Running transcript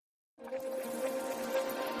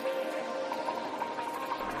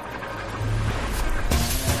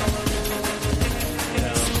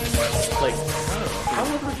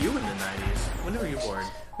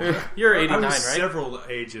You're 89, I was right? several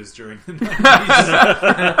ages during the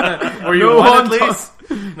 90s. Were you No one on at least?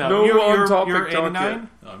 No on topic you're talk 89? yet.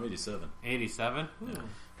 No, I'm 87. 87?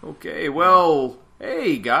 Okay, well,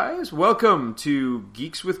 hey guys, welcome to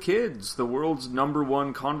Geeks with Kids, the world's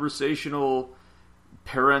 #1 conversational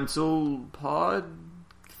parental pod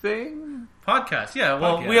thing? Podcast, yeah.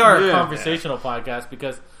 Well, Podcast. we are a Yeah. conversational podcast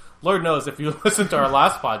because Lord knows if you listen to our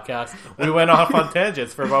last podcast, we went off on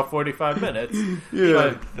tangents for about 45 minutes.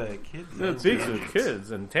 Yeah. The kids But Geeks with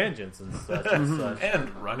kids and tangents and such and such. and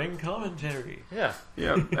running commentary. Yeah.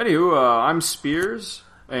 Yeah. Anywho, I'm Spears,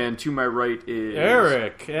 and to my right is...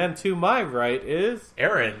 Eric, and to my right is...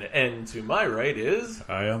 Aaron, and to my right is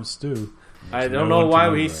I am Stu. I There's don't no know one why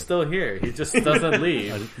to my he's right. still here. He just doesn't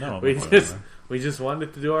leave. No, We just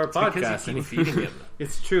wanted to do our because podcast. you and keep feeding him.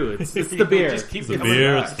 It's true. It's the You beer. just keep the coming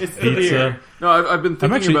beer, back. It's the pizza. beer. No, I've been I'm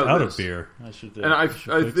thinking actually about out this. of beer. I should. And I fix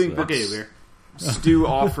think that. that Okay, beer. Stu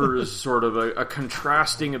offers sort of a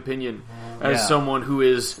contrasting opinion as Yeah. someone who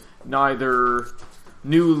is neither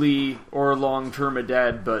newly or long-term a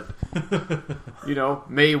dad, but,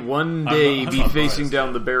 may one day be not facing biased.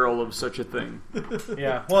 down the barrel of such a thing.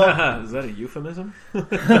 Yeah. Well, Is that a euphemism?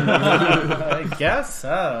 I guess.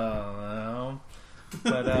 I don't know.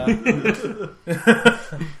 But,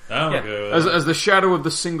 I'm okay with As the shadow of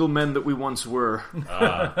the single men that we once were.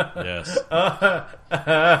 yes.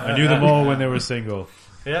 I knew them all when they were single.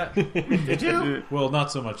 yeah. Did you? Well,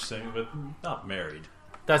 not so much single, but not married.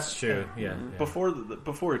 That's true. Yeah. Before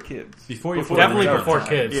kids. Before you put Definitely a ring before on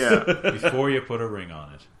kids. Yeah. it. Before you put a ring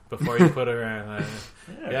on it. Before you put it around.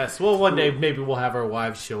 Yes. Well, one day maybe we'll have our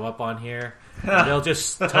wives show up on here. And they'll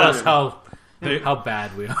just tell us how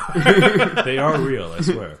bad we are. They are real, I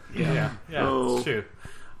swear. Yeah. Oh. It's true.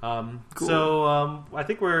 Cool. So I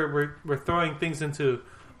think we're throwing things into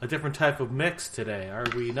a different type of mix today, are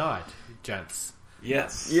we not, gents?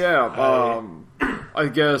 Yes. Yeah, I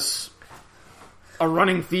guess a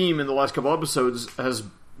running theme in the last couple episodes has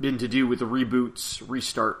been to do with the reboots,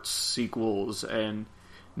 restarts, sequels, and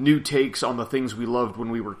new takes on the things we loved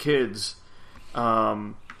when we were kids.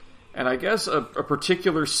 And I guess a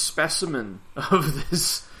particular specimen of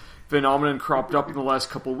this phenomenon cropped up in the last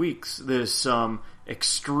couple weeks. This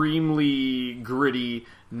extremely gritty,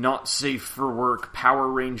 not safe for work Power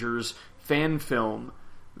Rangers fan film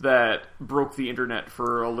that broke the internet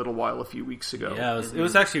for a little while a few weeks ago. Yeah, it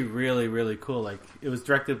was actually really, really cool. Like, it was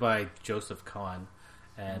directed by Joseph Kahn,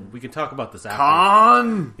 and we can talk about this after.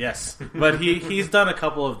 Con! Yes, but he's done a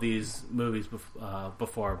couple of these movies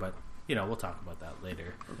before, but we'll talk about that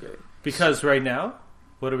later. Okay. Because right now,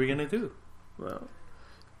 what are we gonna do? Well,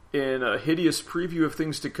 in a hideous preview of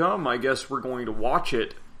things to come, I guess we're going to watch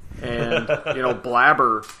it and,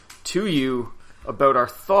 blabber to you about our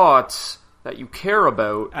thoughts that you care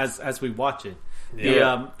about. As we watch it.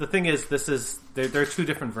 Yeah. The thing is, there are two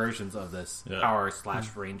different versions of this Power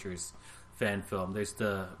 / Rangers fan film. There's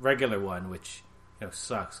the regular one, which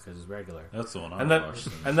sucks because it's regular. That's the one I And then, watched.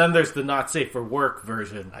 and then there's the not safe for work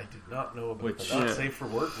version, I did not know about Which- the not yeah. safe for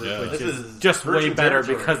work. Yeah. This which is is just way virgin better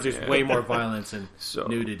territory. because there's way more violence and So,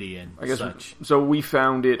 nudity and I guess such. so. We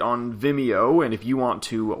found it on Vimeo, and if you want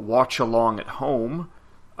to watch along at home,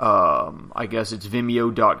 I guess it's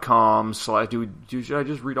vimeo.com/. Should I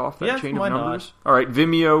just read off that Yeah, chain why of not? numbers? All right,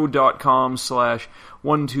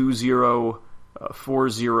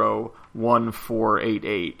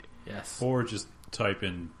 vimeo.com/120401488. Yes, Or just type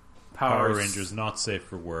in Power Rangers not safe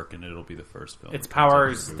for work and it'll be the first film. It's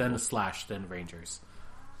Powers, then / then Rangers.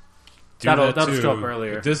 Do that'll that too. show up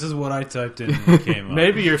earlier. This is what I typed in and it came up.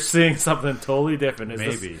 Maybe you're seeing something totally different. Is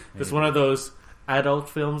Maybe. this one of those adult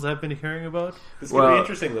films I've been hearing about? It's gonna Well- be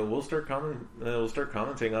interesting though. We'll start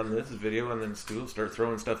commenting on this video, and then Stu will start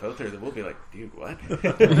throwing stuff out there that we'll be like, "Dude, what?"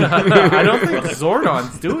 I don't think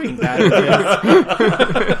Zordon's doing that.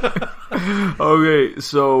 Okay,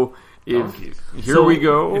 so Donkeys. here So, we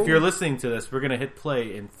go. If you're listening to this, we're gonna hit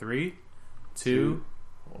play in 3, 2,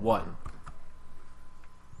 1.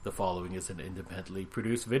 The following is an independently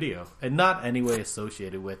produced video and not any way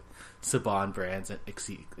associated with Saban brands,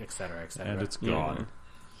 etc., etc. And it's gone.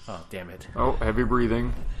 Oh, damn it. Oh, heavy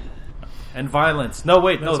breathing. And violence. No,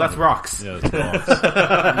 wait, no, that's rocks. Yeah, it's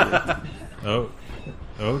gone.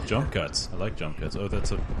 Oh, jump cuts. I like jump cuts. Oh,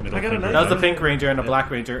 that's a middle I got a finger. nice- That was the Pink Ranger and a Black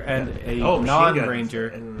Ranger and a machine non-Ranger.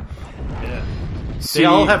 guns. And, yeah. They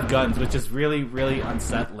all have guns, which is really, really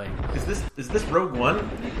unsettling. Is this Rogue One?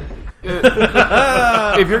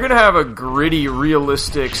 If you're gonna have a gritty,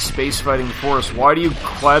 realistic space fighting force, why do you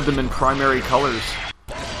clad them in primary colors?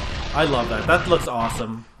 I love that. That looks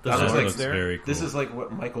awesome. The That swords looks there. very cool. This is like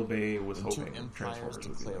what Michael Bay was When two hoping empires Transformers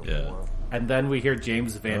would declare be. Yeah. war, And then we hear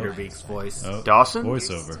James Vanderbeek's voice. Oh, Dawson?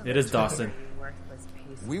 voiceover. It is Dawson.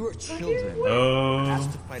 we were children. Oh,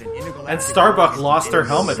 Asked to fight an intergalactic And Starbuck war lost her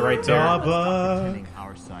helmet right there. Starbuck, pretending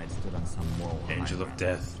our side stood on some moral Angel high of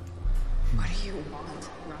Death. What do you want,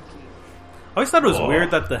 Rocky? I always thought it was Oh.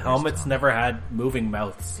 weird that the helmets never had moving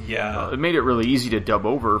mouths. Yeah. It made it really easy to dub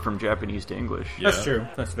over from Japanese to English. That's Yeah. true.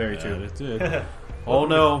 That's very Yeah, true. it did. Oh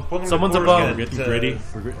no, Welcome to someone's Board above. Again. We're getting gritty.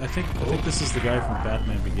 I think this is the guy from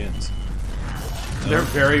Batman Begins. They're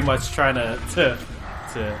very much trying to.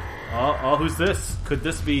 Oh, who's this? Could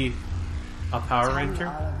this be a Power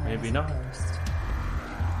Ranger? Maybe not.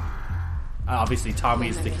 Obviously, Tommy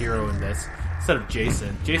is the hero in this instead of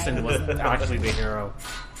Jason. Jason was actually the hero.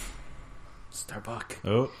 Starbuck.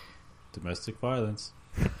 Oh, domestic violence.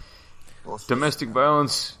 Domestic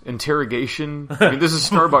violence, interrogation. I mean, this is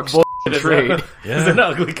Starbucks trade. It's an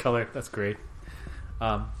ugly color. That's great.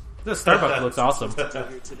 The Starbuck looks awesome.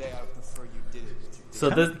 So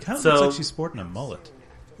this, Kind of so looks like she's sporting a mullet.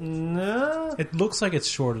 no, It looks like it's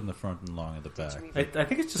short in the front and long at the back. I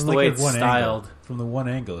think it's just From the way at it's one styled. angle. From the one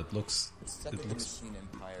angle, it looks.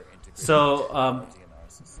 So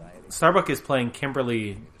Starbuck is playing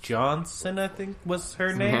Kimberly Johnson. I think was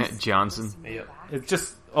her name. Johnson. It's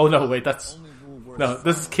just. Oh no! Wait, that's no.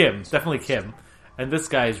 This is Kim. Definitely Kim. And this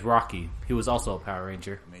guy is Rocky. He was also a Power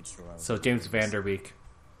Ranger. So James Vanderbeek.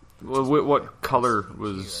 Well, what color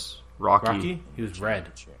was Rocky? Rocky. He was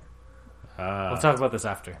red. Ah. We'll talk about this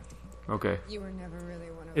after. Okay. You were never really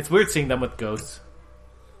one of It's weird seeing them with ghosts.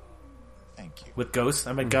 Thank you. With ghosts,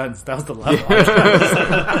 I meant guns. That was the last one.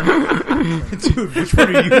 Dude, which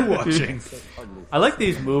one are you watching? I like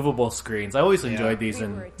these movable screens. I always enjoyed these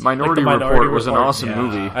in Minority, like the Minority Report was an Report. awesome Yeah.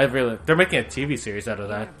 movie. I really. They're making a TV series out of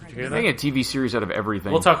that. Did you hear Making that? a TV series out of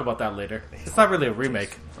everything. We'll talk about that later. It's not really a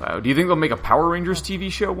remake. Wow. Do you think they'll make a Power Rangers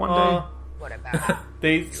TV show one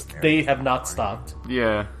day? They have not stopped.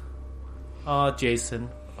 Yeah. Jason.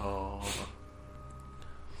 Oh.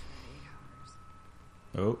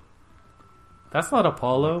 Oh, That's not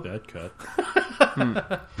Apollo. bad cut. And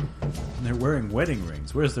they're wearing wedding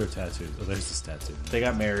rings. Where's their tattoos? Oh, there's this tattoo. They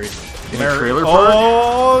got married. In a trailer park?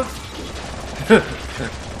 Oh!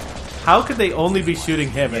 How could they only be shooting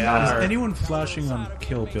him and not Is her? anyone flashing on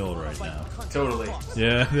Kill Bill right now? Totally.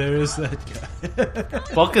 Yeah, there is that guy.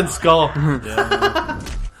 Bulk and Skull.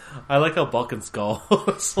 I like how Bulk and Skull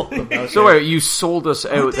sold them out So there. wait, you sold us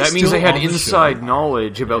out. they That means still they had on the inside show?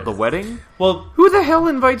 knowledge about the wedding? Well, Who the hell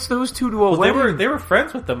invites those two to a they wedding? were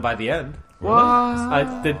friends with them by the end. What? Am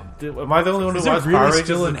I the only one who Is there watched Power really Rangers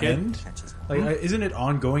still as a an kid? end? Like, isn't it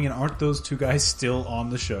ongoing? And aren't those two guys still on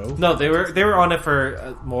the show? No, they were on it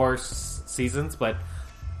for more seasons, but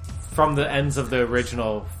from the ends of the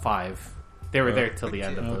original 5, they were there till the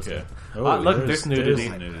end of those. Okay. two. Look, there's nudity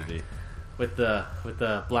nudity. with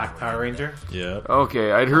the Black Power Ranger. Yeah.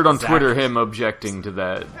 Okay, I'd heard on Zach. Twitter him objecting to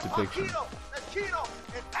that depiction.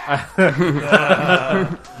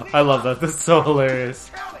 I love that. That's so hilarious.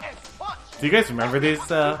 Do you guys remember these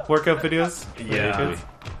workout videos? Yeah.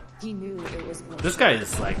 He knew it was bullshit. This guy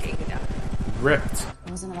is like ripped.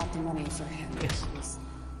 It wasn't about the money for him. It was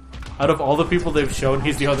Out of all the people they've shown,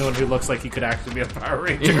 he's the only one who looks like he could actually be a Power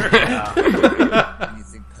Ranger. You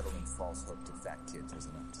think peddling false hope to fat kids was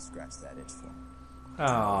enough to scratch that itch for him?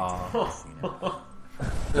 Aww.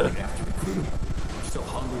 So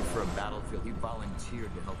hungry for a battlefield, he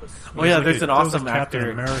volunteered to help us. Oh yeah, there's an There was a awesome Captain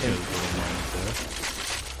actor. America in- going on there.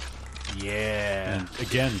 Yeah. And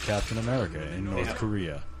again, Captain America in North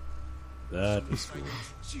Korea. That was cool.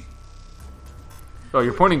 Oh,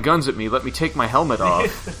 you're pointing guns at me. Let me take my helmet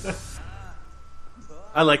off.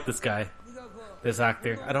 I like this guy. This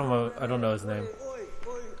actor. I don't know his name.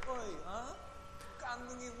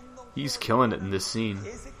 He's killing it in this scene.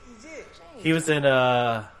 He was in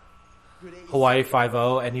Hawaii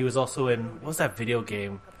 5-0, and he was also in, what was that video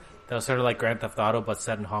game that was sort of like Grand Theft Auto but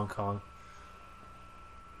set in Hong Kong?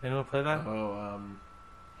 Anyone play that? Oh,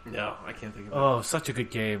 no, I can't think of it. Oh, such a good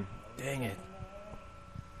game. Dang it.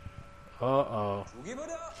 Uh-oh.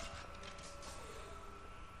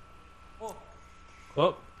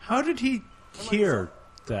 Oh, How did he hear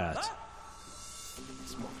that?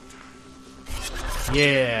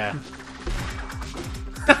 yeah.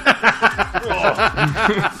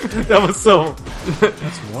 That was so...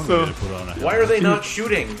 That's one way to put on a Why are they not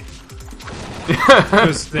shooting?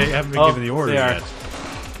 Because they haven't been Oh, given the order they are. yet.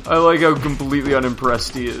 I like how completely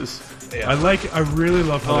unimpressed he is. I really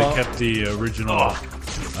love how Oh. they kept the original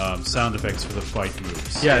sound effects for the fight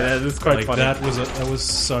moves. Yeah, that is quite Like funny. that was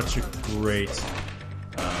such a great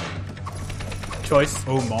choice.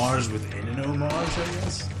 Homage within an homage, I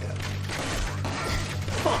guess.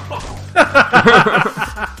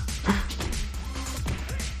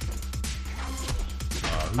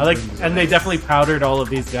 I like, and they definitely powdered all of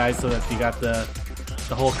these guys so that you got the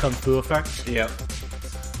whole kung fu effect. Yep.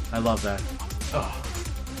 I love that.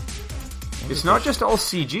 It's not just all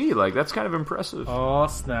CG. Like, that's kind of impressive. Oh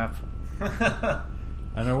snap! And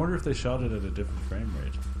I wonder if they shot it at a different frame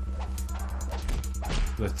rate.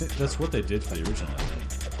 I think that's what they did for the original, I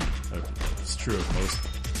think. It's true of most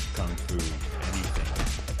kung fu anything.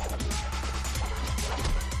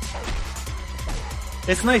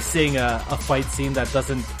 It's nice seeing a fight scene that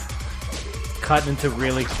doesn't cut into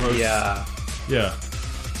really close. Yeah. Yeah.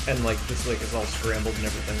 And like just like it's all scrambled and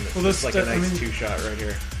everything. Well, It's like a I nice mean- two-shot right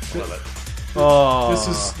here. Love it. Oh, This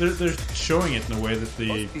is they're showing it in the way that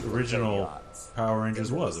the original Power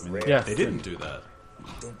Rangers was. I mean, Yes. they didn't do that. You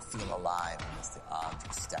don't feel alive unless the odds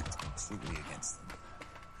are stacked completely against them.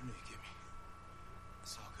 I know you get me.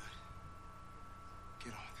 It's all good.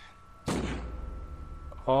 Get on with it.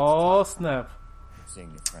 oh snap! Seeing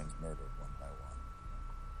your friends murdered one by one.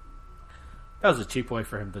 That was a cheap way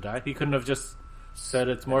for him to die. He couldn't have just said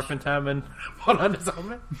it's morphin' time and put on his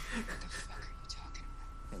helmet. What the fuck are you talking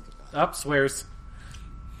about? Think about Up swears.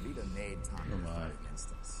 it. Rita made Tommy fight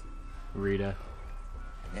against us. Rita.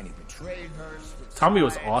 And he betrayed her. Tommy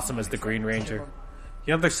was awesome as the Green Ranger.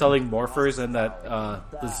 You know they're selling morphers and that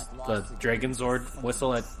the Dragon Zord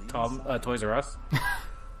whistle at Toys R Us.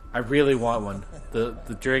 I really want one. The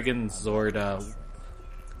Dragon Zord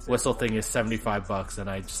whistle thing is $75, and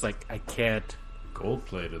I just like I can't. Gold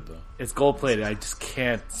plated though. It's gold plated. I just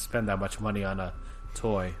can't spend that much money on a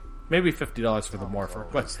toy. Maybe $50 for the morpher,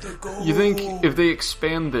 but You think if they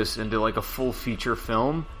expand this into like a full feature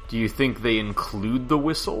film, do you think they include the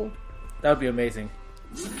whistle? that would be amazing.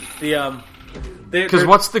 The Because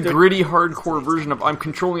what's the gritty, hardcore version of I'm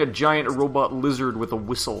controlling a giant robot lizard with a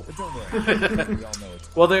whistle? Don't worry. We all know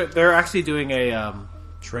it's well, they're actually doing a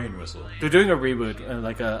Train whistle. they're doing a reboot,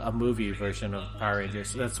 like a movie version of Power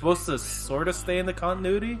Rangers. That's supposed to sort of stay in the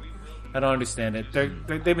continuity. I don't understand it. They've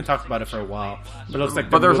been talking about it for a while, but it looks like.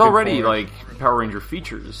 But they're there's moving already forward. like Power Ranger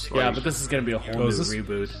features. Yeah, like- but this is going to be a whole Oh, new is this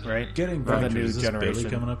reboot, right? Getting For the back to new is this generation. Billy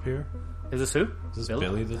coming up here? Is this who? Is this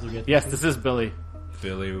Billy that they're getting? Yes, this is Billy.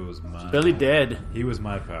 Billy was my Billy dead. He was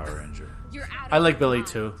my Power Ranger. You're out of I like Billy line.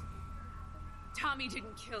 too. Tommy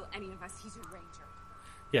didn't kill any of us. He's a ranger.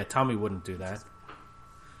 Yeah, Tommy wouldn't do that.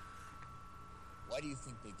 Why do you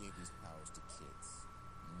think they gave these powers to kids?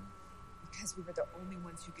 Because we were the only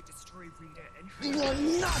ones who could destroy Rita and You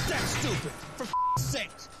are not that stupid, for sake.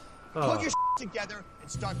 Oh. Put your together and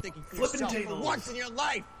start thinking for Flipping yourself tables. for once in your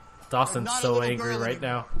life. Dawson's You're not a so little angry girl right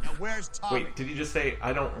now. anymore. Now where's Tommy? Wait, did you just say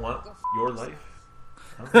I don't want your life?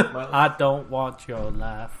 Huh? My life? I don't want your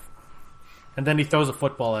life. And then he throws a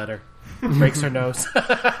football at her, breaks her nose.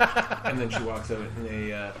 And then she walks out in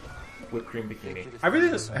a whipped cream bikini.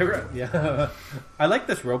 Yeah, I like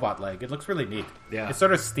this robot leg. It looks really neat. Yeah. It's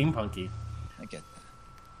sort of steampunky. I get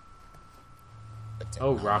that.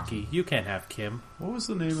 Oh, Rocky, you can't have Kim. What was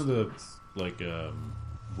the name of the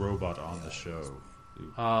robot on the show?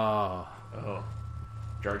 Oh, Oh,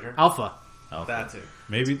 Jar Jar. Alpha. Alpha. That's it.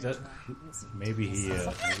 Maybe that's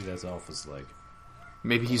Alpha's leg.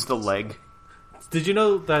 Maybe he's the leg. Did you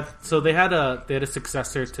know that? So they had a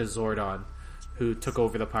successor to Zordon, who took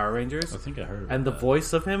over the Power Rangers. I think I heard about And the that.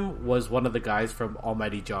 voice of him was one of the guys from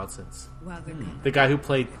Almighty Johnson's. Well, they're The guy who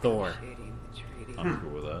played Thor. negotiating the treaty. I'm cool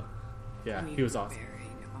with that. Yeah, We he was were awesome.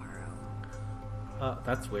 burying our own.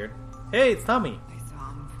 That's weird. Hey, it's Tommy. I saw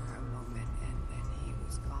him for a moment, and then he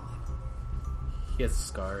was gone. He has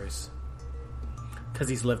scars. Because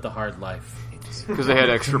he's lived a hard life. Because they had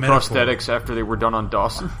extra Metaphor. prosthetics after they were done on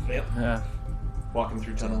Dawson. Yep. Yeah. Walking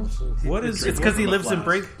through tunnels. What is It's because he lives in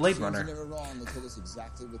Blade You're Runner. never wrong. They told us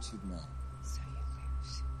exactly what you'd know. So you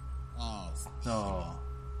lose. Oh, Oh.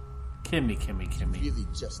 Kimmy. you really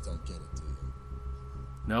just don't get it, do you?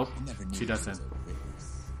 Nope, I never knew she you doesn't. was a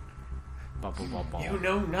witness. Bubble, bubble. You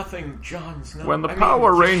know nothing, Jon Snow. When the I mean,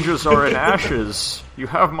 Power Rangers are in ashes, you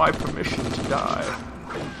have my permission to die.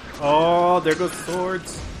 Oh, there goes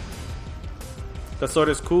swords. The sword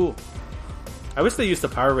is cool. I wish they used the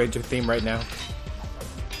Power Ranger theme right now.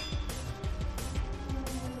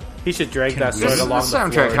 He should drag that sword This along the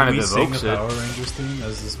soundtrack floor. kind of we sing evokes the it. Power Rangers theme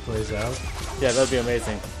as this plays out? Yeah, that'd be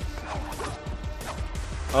amazing.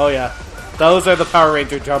 Oh yeah, those are the Power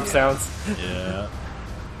Ranger jump sounds. Yeah.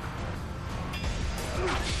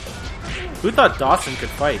 Who thought Dawson could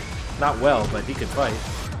fight? Not well, but he could fight.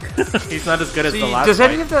 He's not as good as See, the last does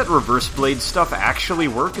fight. any of that reverse blade stuff actually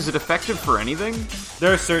work? Is it effective for anything?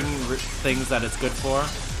 There are certain things that it's good for,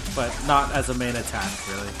 but not as a main attack,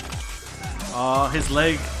 really. Oh, his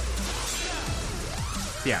leg.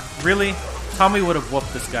 Yeah, really? Tommy would have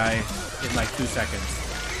whooped this guy in like 2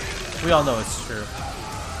 seconds. We all know it's true.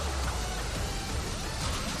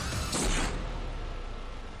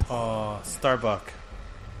 Oh, Starbuck.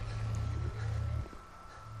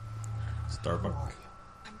 Starbuck.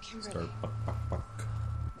 I'm Kimberly. Starbuck. Buck, buck.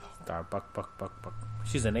 Starbuck, buck, buck, buck.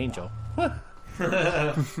 She's an angel. I held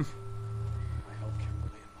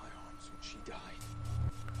Kimberly in my arms when she died.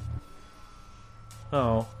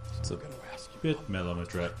 Oh. It's a bit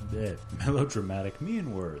melodramatic. Me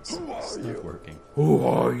in words. It's not working. Who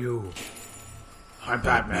are you? I'm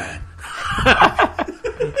Batman.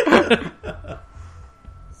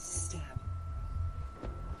 Stab.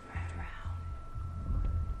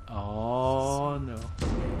 Oh, no.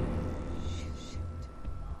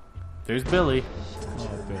 There's Billy. Oh,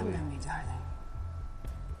 Billy. Remember me, darling.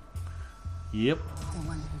 Yep. The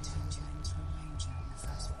one who turned you into a ranger in the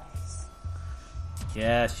first place.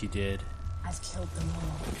 Yeah, she did. I've killed them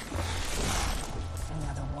all.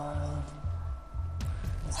 Another world.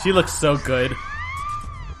 She looks so good.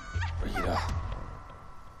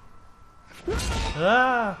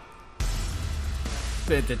 Ah.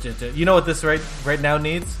 You know what this right now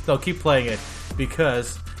needs? No, keep playing it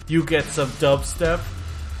because you get some dubstep.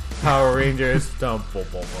 Power Rangers.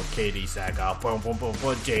 Katie Saga.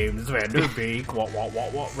 James Van Der Beek. What?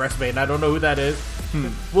 Restmain. I don't know who that is.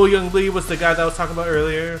 William Lee was the guy that I was talking about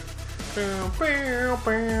earlier.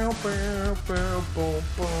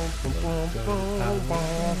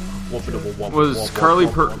 Was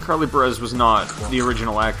Carly Perez was not the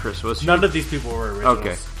original actress, was she? None of these people were originals.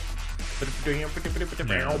 Okay.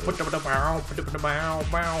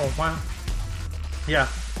 Yeah.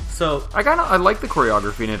 So I like the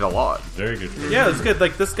choreography in it a lot. Very good. yeah, it's good.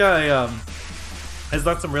 Like this guy has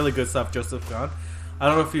done some really good stuff. Joseph Kahn. I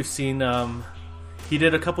don't know if you've seen. He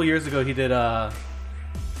did a couple years ago. He did a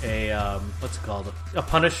what's it called? A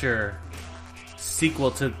Punisher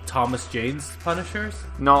sequel to Thomas Jane's Punishers.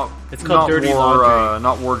 It's called Dirty Laundry.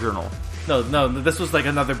 Not War Journal. No, this was like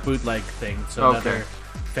another bootleg thing. So Okay. another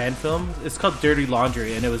fan film. It's called Dirty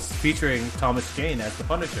Laundry, and it was featuring Thomas Jane as the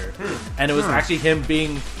Punisher, and it was actually him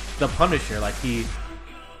being the Punisher. Like he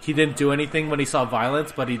didn't do anything when he saw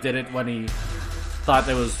violence, but he did it when he thought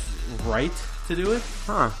it was right to do it.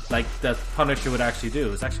 Huh. Like the Punisher would actually do.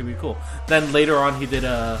 It was actually really cool. Then later on, he did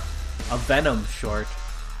a Venom short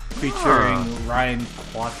featuring Ryan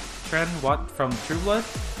Quatren from True Blood.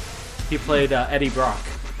 He played Eddie Brock,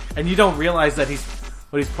 and you don't realize that he's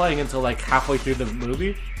playing until like halfway through the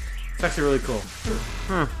movie. It's actually really cool.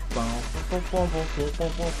 Oh,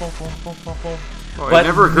 But it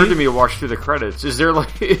never occurred me- to me to watch through the credits. Is there a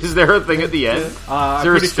thing at the end? Is I'm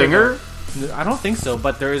there a pretty sure stinger? that- I don't think so,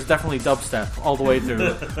 but there is definitely dubstep all the way through.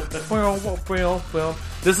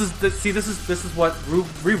 This is what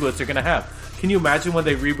reboots are gonna have. Can you imagine when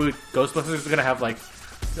they reboot Ghostbusters? They're gonna have like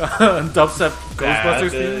dubstep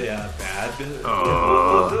Ghostbusters. theme? Bad.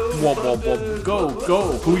 Wop, wop, wop.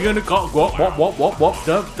 Go. Who you gonna call? Wop, wop, wop, wop, wop.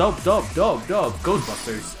 Dub.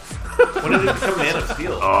 Ghostbusters. When did it become Man of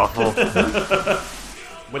Steel? Awful.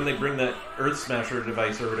 When they bring that Earth Smasher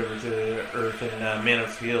device or whatever to Earth in Man of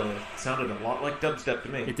Steel, it sounded a lot like dubstep to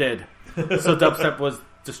me. It did. So dubstep was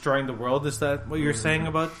destroying the world. Is that what you're saying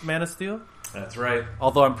about Man of Steel? That's right.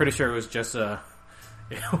 Although I'm pretty sure it was just it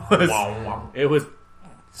was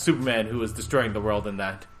Superman who was destroying the world in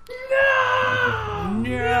that.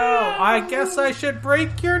 No, I guess I should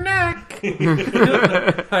break your neck.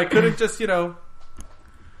 I couldn't just,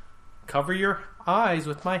 cover your eyes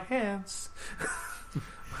with my hands.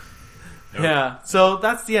 Yeah, so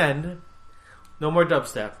that's the end. No more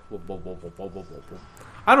dubstep.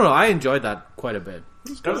 I don't know, I enjoyed that quite a bit.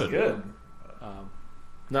 That was good.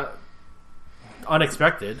 Not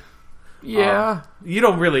unexpected. Yeah. You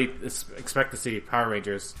don't really expect to see Power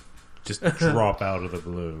Rangers Just drop out of the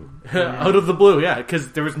blue. out of the blue, yeah,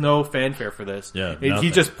 because there was no fanfare for this. Yeah, he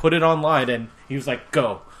nothing. just put it online and he was like,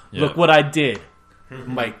 "Go, Yeah. look what I did."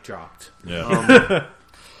 Mic dropped, Yeah.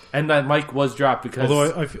 and that mic was dropped because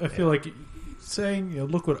Although I feel like saying,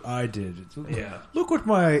 look what I did. Yeah. Look what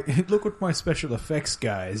my special effects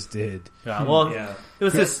guys did. yeah, well, Yeah. it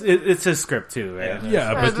was it's his script too, right?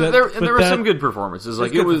 Yeah, Yeah, but there were some good performances.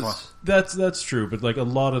 Like There's it good was. performance. That's true, but like a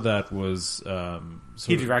lot of that was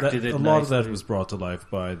He directed it A lot of that nicely. was brought to life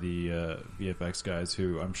by the VFX guys,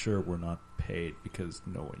 who I'm sure were not paid because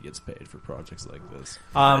no one gets paid for projects like this.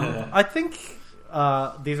 I think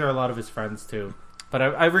these are a lot of his friends too, but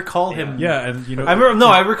I recall him. Yeah, and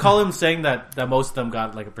I recall him saying that most of them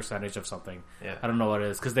got like a percentage of something. Yeah. I don't know what it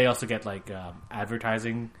is because they also get like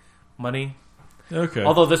advertising money. Okay.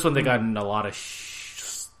 Although this one they got in a lot of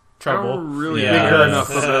I trouble. don't really Yeah. care enough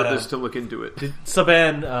about this to look into it.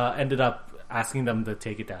 Saban ended up asking them to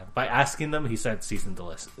take it down. By asking them, he sent cease and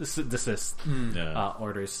desist Yeah.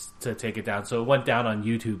 orders to take it down. So it went down on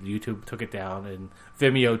YouTube. YouTube took it down, and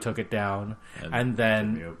Vimeo took it down, and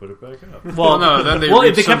then Vimeo put it back up. Well, no, then they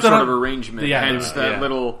reached some sort of arrangement. Yeah, hence they- that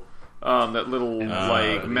little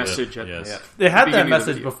like yeah, message at yes. they had that beginning of the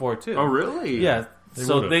message video. before too. Oh, really? Yeah.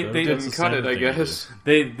 So would've. they Didn't That's the cut same it, I thing to guess.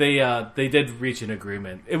 they did reach an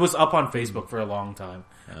agreement. It was up on Facebook for a long time,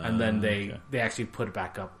 and then they actually put it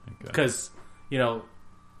back up because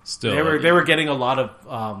Still, they were getting a lot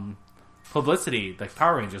of publicity, like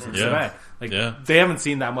Power Rangers and Saban. Like they haven't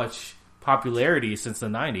seen that much popularity since the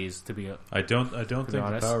 90s. To be I don't think the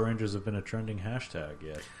honest. Power Rangers have been a trending hashtag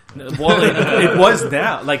yet. well, it was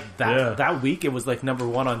now like that Yeah. that week. It was like number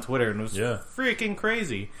one on Twitter, and it was Yeah. freaking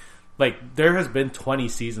crazy. Like there has been 20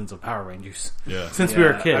 seasons of Power Rangers Yeah. since we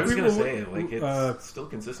were I kids. was gonna say, like, it's still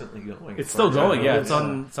consistently going. It's as still far as I going. know. Yeah,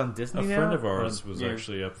 it's on Disney A now. friend of ours was Yeah.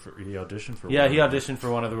 actually up for. He auditioned for. Yeah, one he of them auditioned for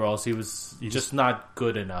one of the roles. He was just not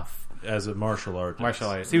good enough. as a martial artist. Martial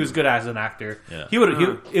artist. He was good as an actor. Yeah. He would.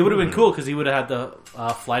 It would have been cool because he would have had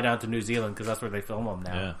to fly down to New Zealand because that's where they film him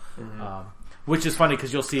now. Yeah. Which is funny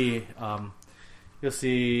because you'll see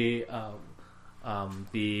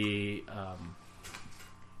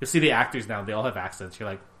the actors now. They all have accents. You're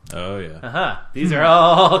like, Oh yeah. these are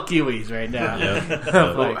all Kiwis right now. Yeah.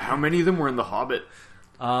 Oh, how many of them were in The Hobbit?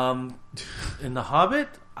 In The Hobbit,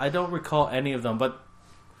 I don't recall any of them, but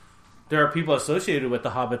there are people associated with The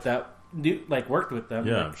Hobbit that worked with them.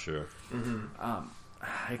 Yeah, Like, I'm sure.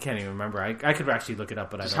 I can't even remember. I could actually look it up,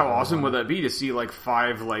 but I don't. How know. awesome would that be to see like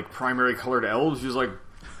 5 like primary colored elves just like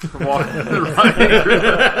walking running?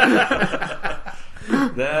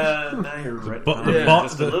 Now you're right.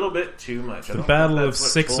 Just a little bit too much. The Battle of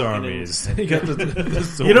Six Armies. You got the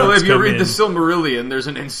If you read the Silmarillion, there's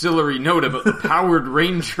an ancillary note about the powered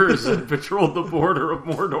rangers that patrolled the border of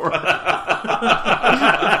Mordor.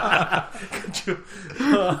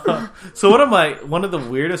 So one of the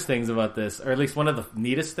weirdest things about this, or at least one of the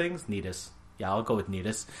neatest things, yeah, I'll go with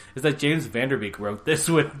neatest, is that James Vanderbeek wrote this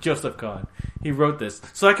with Joseph Kahn. He wrote this.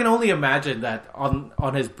 So I can only imagine that on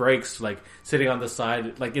his breaks, like sitting on the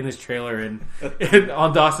side, like in his trailer and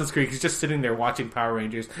on Dawson's Creek, he's just sitting there watching Power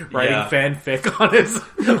Rangers, writing fanfic on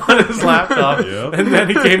his laptop. Yep. And then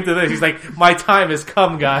he came to this. He's like, "My time has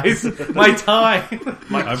come, guys. My time."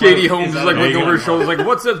 Katie Holmes is like looking over his shoulder, like,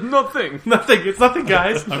 "What's that? Nothing." Nothing. It's nothing,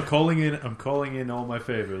 guys. I'm calling in all my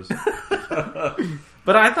favors.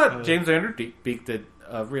 But I thought James Vanderbeek did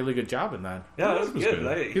a really good job in that. Yeah, that was good.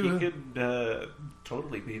 good. He could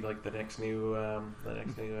totally be like the next new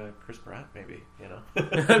Chris Pratt, maybe. You know,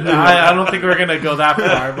 I don't think we're gonna go that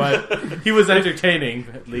far, but he was entertaining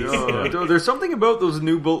at least. There's something about those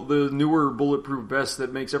the newer bulletproof vests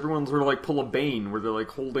that makes everyone sort of like pull a Bane, where they're like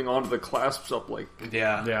holding onto the clasps up, like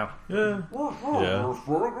yeah. Yeah.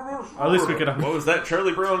 At least we could. What was that,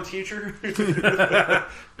 Charlie Brown teacher?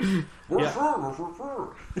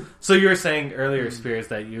 So you were saying earlier, Spears,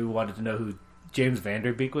 that you wanted to know who James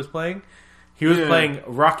Vanderbeek was playing. He was playing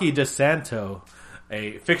Rocky DeSanto,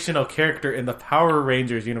 a fictional character in the Power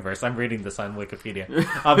Rangers universe. I'm reading this on Wikipedia.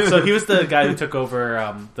 So he was the guy who took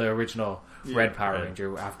over the original Red Power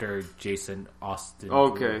Ranger after Jason Austin.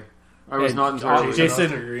 Okay. I was And not entirely. Jason-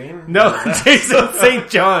 Austin Green? No, Jason St.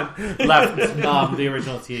 John left the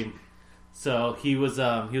original team. So he was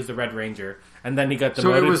the Red Ranger, and then he got So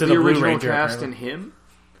demoted it was to the the Blue original Ranger. cast apparently. and him?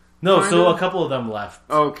 No, so kinda? a couple of them left.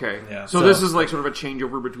 Okay. Yeah. So this is like sort of a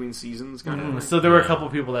changeover between seasons, kind of. So there were a couple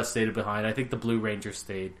of people that stayed behind. I think the Blue Ranger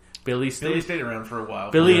stayed. Billy stayed. Billy stayed around for a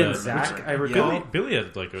while. Billy Yeah, and Zach, I recall. Billy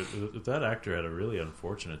had that actor had a really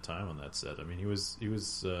unfortunate time on that set. I mean, he was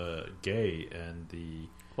gay, and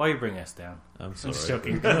Why you bring us down? I'm sorry, just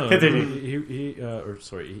joking. No, he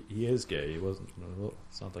is gay. He wasn't. Well,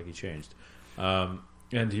 it's not like he changed. And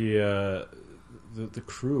he the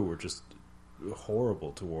crew were just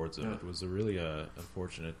horrible towards him. It was a really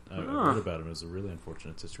unfortunate. I read about him. It was a really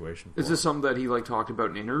unfortunate situation. Is this something that he like talked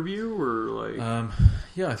about in an interview, or like?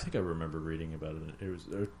 Yeah, I think I remember reading about it. It was.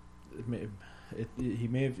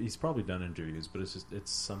 He's probably done interviews, but it's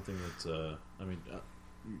something that's. I mean,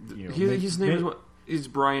 his name is what? Is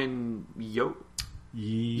Brian Yost,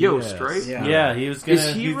 Yost, right? Yeah, he was gonna.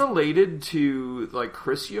 Is he related to like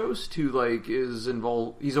Chris Yost, who like is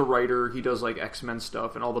involved? He's a writer. He does like X-Men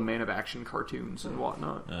stuff and all the Man of Action cartoons and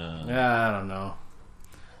whatnot. Yeah, I don't know.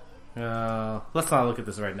 Let's not look at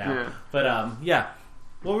this right now. Yeah. But yeah,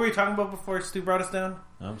 what were we talking about before Stu brought us down?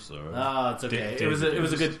 I'm sorry. Oh, it's okay. It was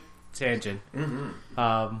a good. tangent.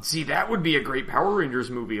 See, that would be a great Power Rangers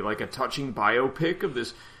movie, like a touching biopic of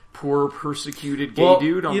this poor, persecuted gay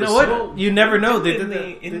dude on you the know set. what? You never know. They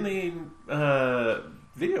in did the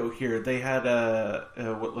video here, they had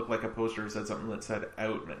what looked like a poster that said something that said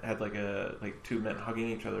 "out" and it had like two men hugging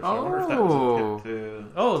each other. So I wonder if that was a hit to.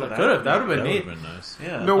 Oh, to that could have. That would have That been would neat. have been nice.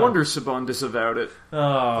 Yeah. No wonder Saban disavowed it.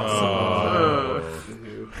 Oh.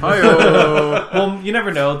 Hi-oh. Well, you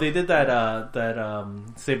never know. They did that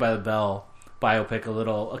Saved by the Bell biopic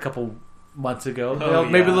a couple months ago.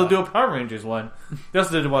 Maybe yeah. they'll do a Power Rangers one. They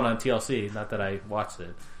also did one on TLC. Not that I watched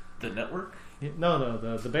it. The network. No,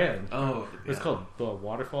 the band. Oh, It's yeah. called The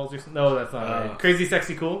Waterfalls or something. No, that's not right. Crazy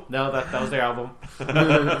Sexy Cool. No, that was their album.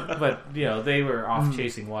 But they were off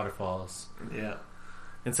chasing waterfalls Yeah.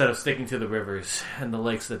 instead of sticking to the rivers and the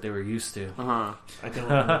lakes that they were used to. Uh-huh. I don't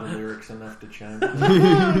know the lyrics enough to chime.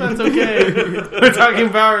 That's okay. We're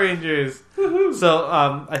talking Power Rangers. So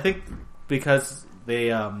I think because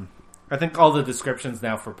they, I think all the descriptions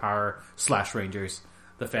now for Power/Rangers,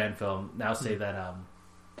 the fan film, now say that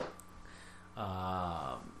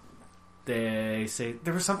they say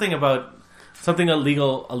there was something illegal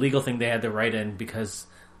thing they had to write in because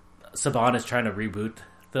Saban is trying to reboot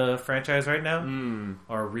the franchise right now,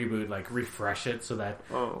 or refresh it so that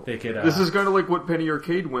they could. This is kind of like what Penny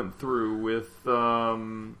Arcade went through with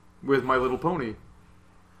My Little Pony.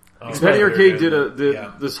 Penny Arcade did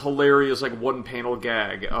this hilarious one panel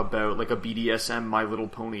gag about like a BDSM My Little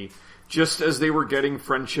Pony, just as they were getting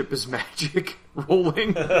Friendship is Magic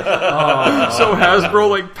rolling. So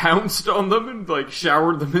Hasbro pounced on them and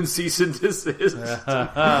showered them in cease and desist.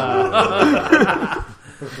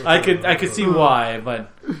 I could see why,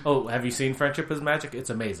 but have you seen Friendship is Magic? It's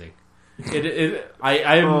amazing.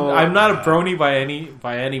 I'm not a brony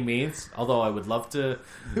by any means, although I would love to.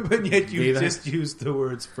 But yet you Be that. just used the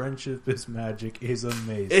words "friendship is magic" is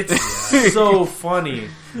amazing. It's so funny.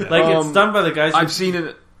 It's done by the guys. I've seen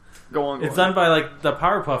it. Go on. It's done by the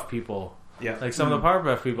Powerpuff people. Yeah. Some of the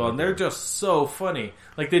Powerpuff people, and they're just so funny.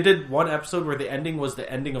 They did one episode where the ending was the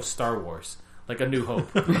ending of Star Wars. A New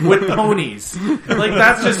Hope with ponies.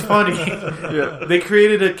 That's just funny. Yeah. They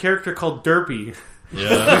created a character called Derpy.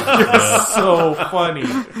 Yeah. So funny.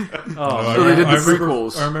 So they did the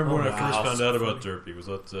prequels. I remember when I first found out about Derpy. It was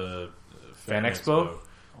at Fan Expo? Oh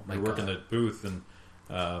my God. Working at booth, and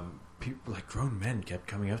people, grown men, kept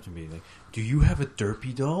coming up to me "Do you have a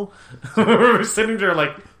Derpy doll?" We're sitting there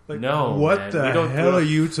no. What man, the we don't hell do are it."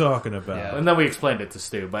 you talking about? Yeah. And then we explained it to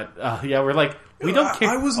Stu, but we're we don't care.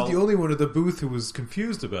 I wasn't the only one at the booth who was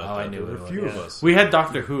confused about that. I knew there it were a was. few of us. We had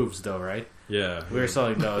Dr. Hooves though, right? Yeah, We were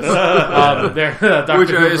selling those. Dr. Which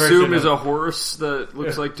I Who assume version is of- a horse that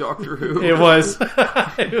looks like Doctor Who. It was.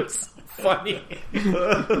 It was funny.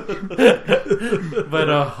 But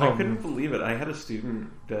I couldn't believe it. I had a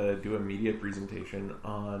student do a media presentation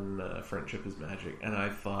on Friendship is Magic, and I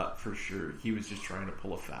thought for sure he was just trying to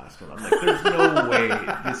pull a fast one. I'm like, there's no way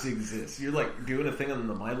this exists. You're doing a thing on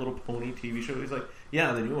the My Little Pony TV show. He's like,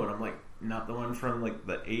 yeah, the new one. I'm like, not the one from the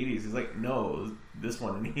 80s. He's like, no, this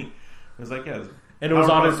one. And he was like, yeah. And it was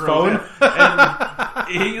on his phone? And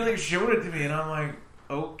he showed it to me, and I'm like,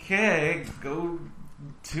 okay, go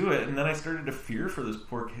to it. And then I started to fear for this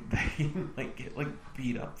poor kid that he might get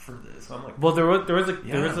beat up for this. I'm like, well, there was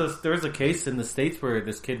a case in the States where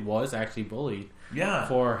this kid was actually bullied. yeah,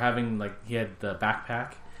 For having he had the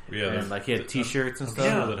backpack. yeah. And he had T-shirts and I'm stuff.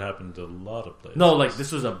 sure that happened to a lot of places. No,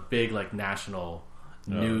 this was a big national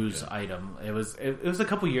news item. It was a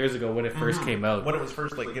couple years ago when it first came out. when it was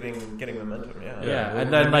first getting momentum. Yeah, Yeah, well,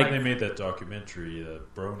 and then, they made that documentary,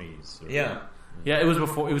 Bronies. yeah. Yeah, it was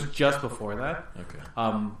before. It was just before that. Okay.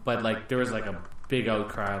 But there was a big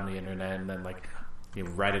outcry on the internet, and then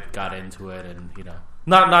Reddit got into it, and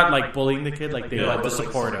not bullying the kid, they went to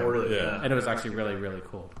support him. Yeah. And it was actually really, really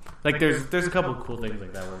cool. There's a couple of cool things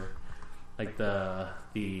like that where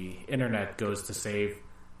the internet goes to save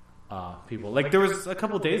people. There was a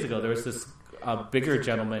couple of days ago, there was this bigger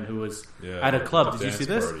gentleman who was at a club. Did you see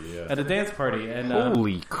this? Party, yeah. At a dance party, and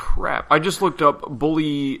Holy crap! I just looked up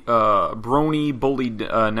Brony bullied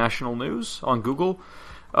national news on Google.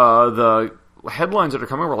 The headlines that are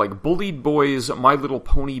coming were bullied boys, My Little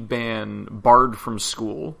Pony ban barred from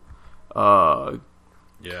school. Yeah.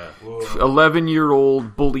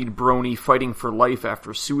 11-year-old bullied Brony fighting for life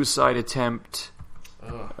after suicide attempt.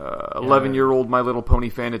 11-year-old My Little Pony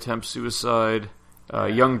fan attempts suicide.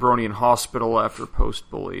 Young Brony in hospital after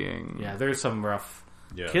post-bullying. yeah, there's some rough.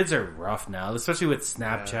 Yeah. Kids are rough now, especially with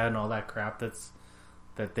Snapchat and all that crap that's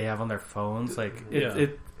that they have on their phones. Like Yeah.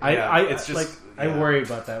 It's just- I worry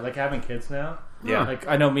about that. Like having kids now. Yeah. Like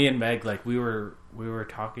I know me and Meg, like we were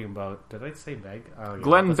talking about. Did I say Meg? Oh, yeah,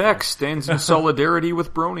 Glenn that's Beck fine. stands in solidarity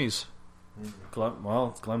with bronies.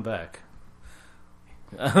 It's Glenn Beck.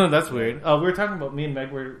 That's weird. We were talking about, me and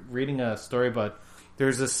Meg were reading a story about,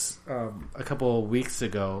 there's this, a couple of weeks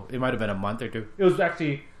ago, it might have been a month or two. It was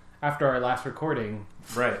actually after our last recording.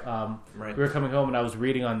 Right. We were coming home and I was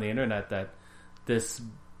reading on the internet that this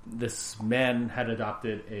man had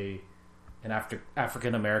adopted an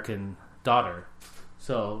African American daughter.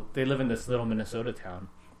 So they live in this little Minnesota town.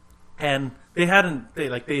 And they'd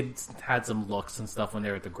had some looks and stuff when they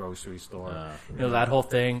were at the grocery store. That whole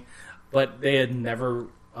thing. But they had never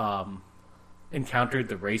encountered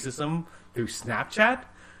the racism through Snapchat.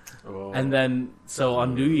 Oh. And then, so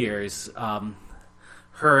on New Year's,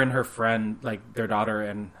 her and her friend, like their daughter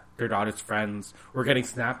and their daughter's friends, were getting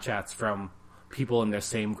Snapchats from people in their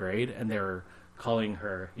same grade, and they were calling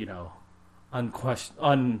her,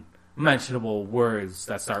 unmentionable words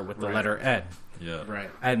that start with the letter N. Yeah. Right.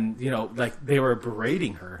 And, like they were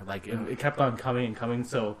berating her. Like it kept on coming and coming.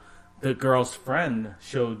 So the girl's friend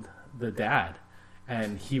showed the dad,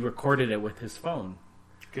 and he recorded it with his phone.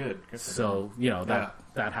 Good. So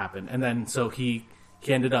that happened, and then so he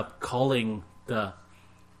ended up calling the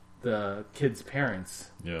kid's parents,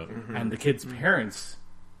 Yeah. and the kid's parents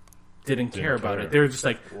didn't care about care. it. They were just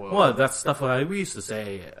like, Whoa. "Well, that's stuff we used to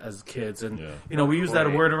say as kids, and Yeah. we use that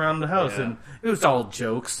Right. word around the house, Yeah. and it was all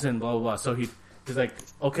jokes and blah blah blah." So he's like,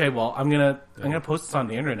 "Okay, well, I'm gonna post this on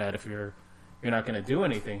the internet if you're not gonna do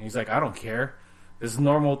anything." He's like, "I don't care. This is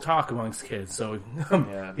normal talk amongst kids." So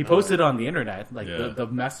he posted on the internet like Yeah. the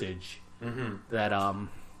message that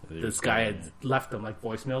this guy had left him, like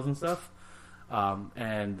voicemails and stuff,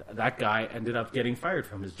 and that guy ended up getting fired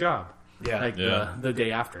from his job. Yeah. Like Yeah. the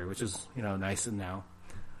day after, which is nice and now.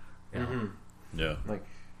 Yeah.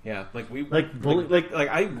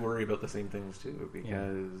 I worry about the same things too,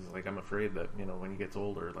 because I'm afraid that when he gets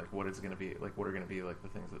older, like what is going to be like, what are going to be like the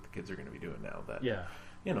things that the kids are going to be doing now that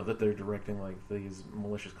that they're directing like these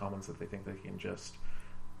malicious comments that they think they can just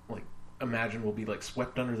like imagine will be like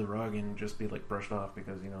swept under the rug and just be like brushed off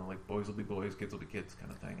because like boys will be boys, kids will be kids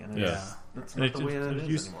kind of thing, and it's, that's And not the way that it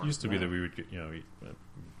is anymore. used to be that we would get,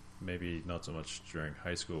 maybe not so much during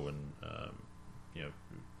high school when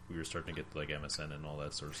we were starting to get like MSN and all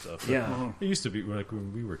that sort of stuff. But Yeah. it used to be like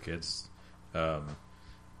when we were kids.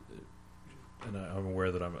 And I'm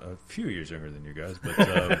aware that I'm a few years younger than you guys, but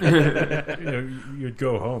you'd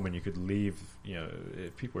go home and you could leave.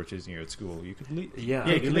 If people were chasing you at school, you could leave. Yeah,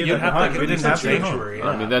 you could leave it have behind. like We a didn't have to go home. sanctuary.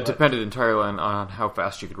 I mean, that depended entirely on how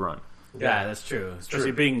fast you could run. Yeah, that's true.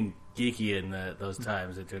 Especially being geeky in those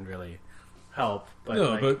times, it didn't really help. But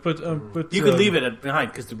No, but you could leave it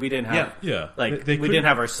behind because we didn't have Yeah, like They we couldn't- didn't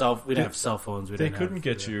have we didn't have cell phones. They couldn't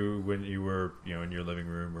get you when you were in your living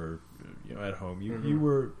room or at home. You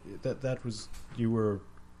were that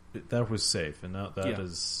was safe, and now that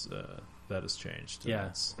has changed. Yeah.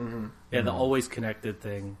 It's- the always connected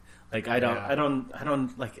thing. Like I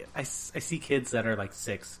don't like I see kids that are like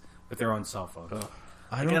 6 with their own cell phones.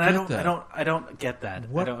 I And don't get that. I don't get that.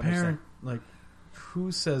 What I don't parent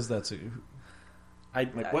who says that's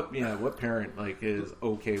What parent is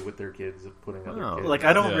okay with their kids putting other No. kids? like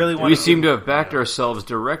I don't Yeah. really want We seem to have backed ourselves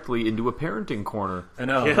directly into a parenting corner. I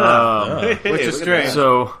know. Which is strange.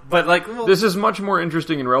 So But like this is much more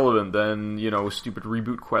interesting and relevant than stupid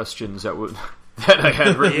reboot questions that would that I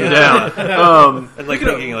had written down. And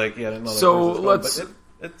thinking another So person's phone, let's- but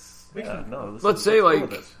it's let's say, go like-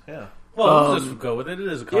 with this. we'll just go with it. It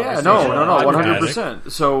is a Yeah, conversation. no, Podcast.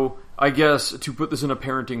 100%. So I guess to put this in a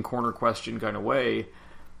parenting corner question kind of way,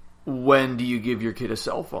 when do you give your kid a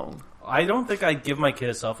cell phone? I don't think I'd give my kid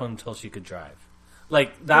a cell phone until she could drive.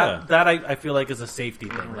 Like that. Yeah. That I feel like is a safety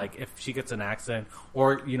thing. Like if she gets an accident,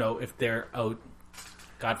 or if they're out,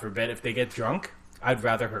 God forbid, if they get drunk, I'd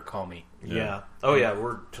rather her call me. Yeah. Oh yeah,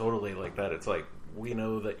 we're totally like that. It's like we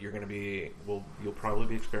know that you're going to be. You'll probably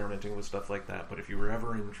be experimenting with stuff like that. But if you were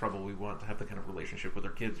ever in trouble, we want to have the kind of relationship with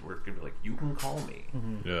our kids where it's going to be like, you can call me.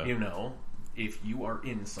 Yeah. If you are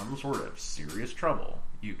in some sort of serious trouble,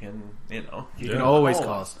 you can. You You can always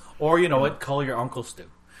call us, or what, call your Uncle Stu.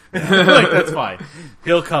 Like that's fine.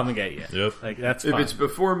 He'll come and get you. Yep. Like that's If fine. it's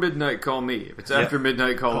before midnight, call me. If it's after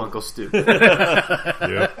midnight, call Uncle Stu.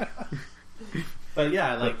 Yep. But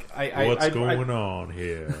yeah, like What's going on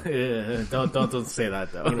here? Yeah, don't say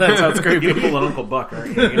that though. That sounds creepy. You're gonna pull an Uncle Buck,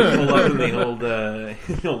 aren't you? You're gonna pull up in the old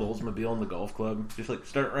Oldsmobile in the golf club, just like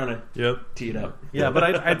start running, Yep. tee it up. Yeah, but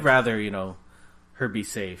I'd rather her be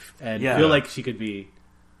safe and Yeah. feel like she could be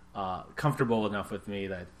comfortable enough with me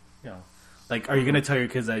that Like, are you going to tell your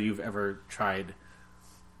kids that you've ever tried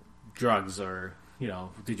drugs or,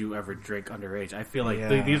 did you ever drink underage? I feel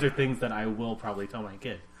like these are things that I will probably tell my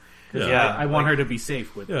kid. I want her to be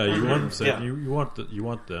safe with. Yeah, you want them. You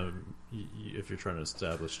want them. If you're trying to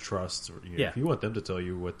establish trust, or if you want them to tell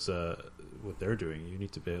you what they're doing, you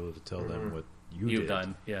need to be able to tell them what you've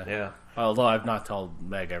done. Yeah, Yeah. Although I've not told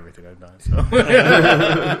Meg everything I've done. So.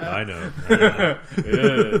 I know.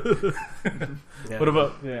 Yeah. What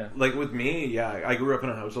about Like with me, I grew up in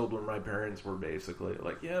a household where my parents were basically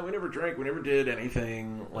like, we never drank, we never did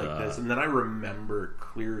anything like this. And then I remember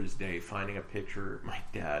clear as day finding a picture of my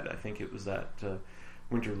dad, I think it was at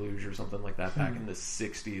Winter Luge or something like that back in the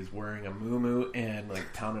 60s, wearing a muumuu and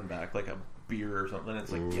like pounding back like a beer or something.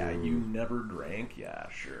 It's like, you never drank? Yeah,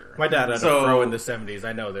 sure. My dad had a fro in the 70s.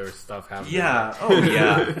 I know there was stuff happening. Yeah, oh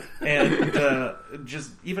yeah. And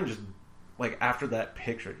just like after that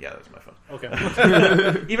picture, that was my phone.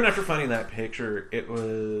 Okay. Even after finding that picture, it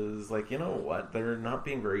was like, you know what? They're not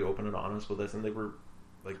being very open and honest with us, and they were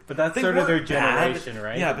like, but that's they sort of their weren't bad. generation,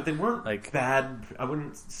 right? Yeah, but they weren't like bad. I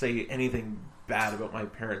wouldn't say anything bad about my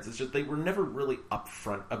parents. It's just they were never really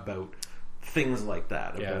upfront about things like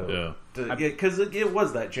that. Because it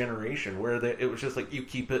was that generation where it was just like, you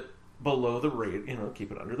keep it below the radar,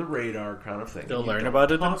 keep it under the radar kind of thing. They'll learn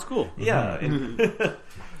about it in school. Yeah.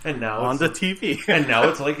 And now on the TV. And now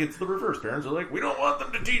it's like, it's the reverse. Parents are like, we don't want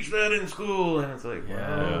them to teach that in school. And it's like,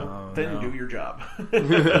 then do your job.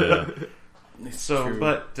 So, true.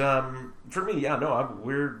 But for me,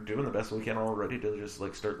 we're doing the best we can already to just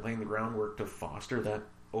like start laying the groundwork to foster that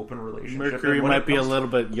open relationship. Mercury might be a little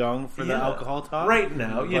bit young for the alcohol talk right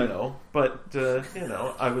now, but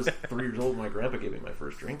I was 3 years old when my grandpa gave me my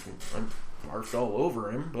first drink, and I barfed all over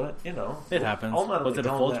him. But it happens. I'll not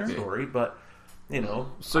tell that story, but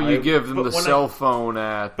So you give them the cell phone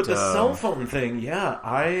at. But the cell phone thing,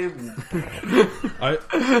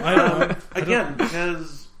 again,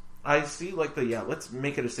 because I see like let's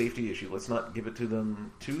make it a safety issue. Let's not give it to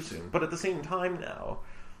them too soon. But at the same time now,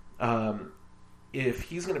 if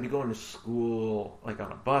he's going to be going to school like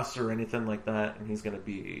on a bus or anything like that, and he's going to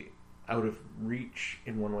be out of reach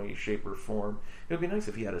in one way, shape, or form, it would be nice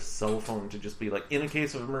if he had a cell phone to just be like, in a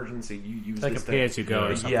case of emergency, you use like this a pay-as-you-go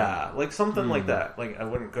or something. Yeah, like something like that. Like I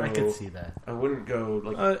wouldn't go. I could see that. I wouldn't go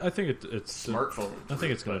like. I think it's smartphone. I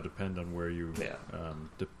think it's going to depend on where you.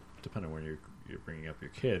 Depend on where you're bringing up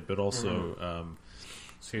your kid, but also.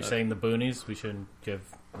 So you're saying the boonies? We shouldn't give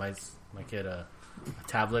my kid a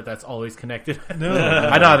tablet that's always connected? No,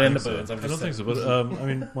 I'm not in the boons. I don't think so. But I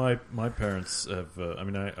mean, my parents have.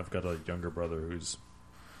 I've got a younger brother who's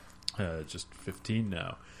just 15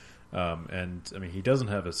 now, and I mean, he doesn't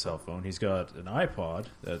have a cell phone. He's got an iPod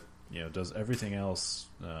that does everything else,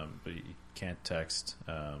 but he can't text.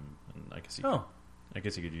 And I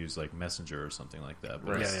guess you could use like Messenger or something like that.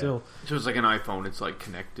 But still, so it's like an iPhone. It's like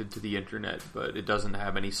connected to the internet, but it doesn't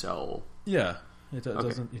have any cell. Yeah, it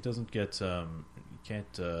doesn't. It doesn't get. You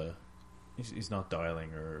can't. He's not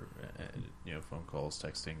dialing or phone calls,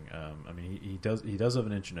 texting. I mean, he does have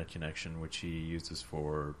an internet connection which he uses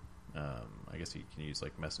for. I guess he can use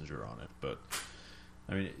like Messenger on it, but.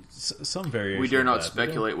 I mean, some variation. We dare not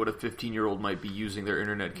speculate what a 15-year-old might be using their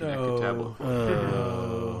internet-connected tablet for.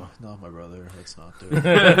 No, not my brother. Let's not do it.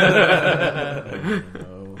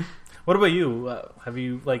 No. What about you? Have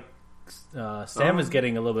you, Sam is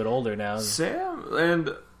getting a little bit older now.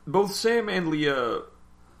 Both Sam and Leah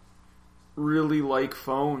really like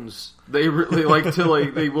phones. They really like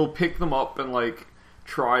to, they will pick them up and,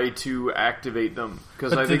 try to activate them.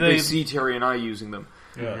 Because I think they see Terry and I using them.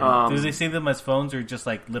 Yeah. Do they see them as phones or just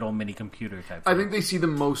like little mini computer type? I think they see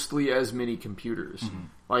them mostly as mini computers. Mm-hmm.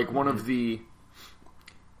 Like one of the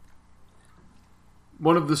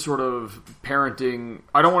sort of parenting.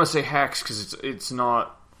 I don't want to say hacks because it's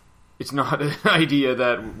not an idea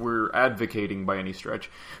that we're advocating by any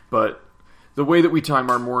stretch. But the way that we time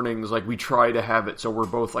our mornings, we try to have it so we're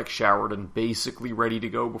both showered and basically ready to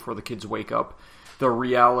go before the kids wake up. The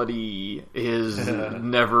reality is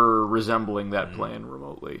never resembling that plan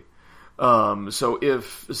remotely. So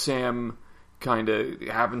if Sam kind of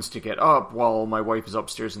happens to get up while my wife is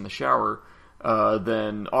upstairs in the shower,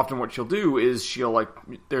 then often what she'll do is she'll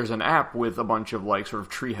there's an app with a bunch of sort of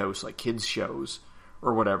treehouse kids shows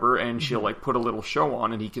or whatever, and she'll put a little show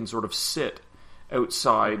on, and he can sort of sit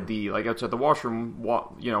outside outside the washroom,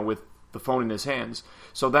 with the phone in his hands.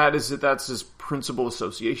 So that's his principal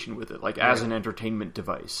association with it, as an entertainment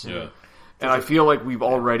device. Yeah. And I feel like we've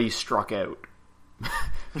already struck out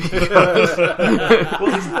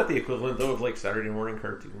Well, isn't that the equivalent though of like Saturday morning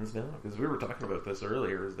cartoons now? Because we were talking about this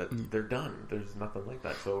earlier. Is that they're done? There's nothing like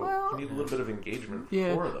that. So you need a little bit of engagement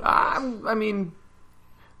for them. I mean,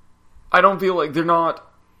 I don't feel like they're not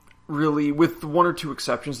really, with one or two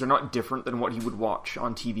exceptions, they're not different than what he would watch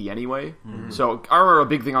on TV anyway. So I remember a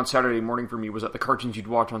big thing on Saturday morning for me was that the cartoons you'd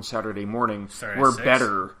watch on Saturday morning were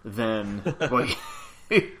better than like.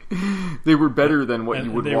 They were better than what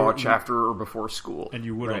you would watch after or before school, and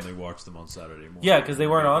you would only watch them on Saturday morning. Yeah, because they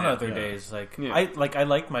weren't on other days. I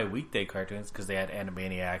liked my weekday cartoons because they had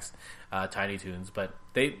Animaniacs, Tiny Toons, but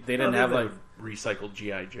they didn't have like recycled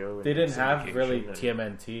GI Joe. They didn't have really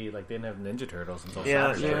TMNT. Like they didn't have Ninja Turtles until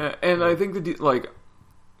Saturday. Yeah, and I think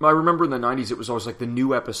I remember in the 90s it was always like the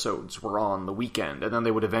new episodes were on the weekend, and then they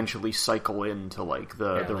would eventually cycle into like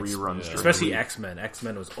the reruns. Especially X-Men.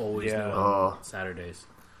 X-Men was always new on Saturdays.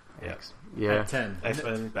 Yeah. At 10.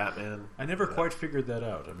 X-Men, Batman. I never quite figured that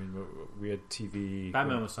out. I mean, we had TV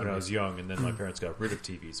Batman was when I was young, and then my parents got rid of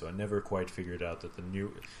TV, so I never quite figured out that the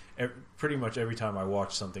new... Pretty much every time I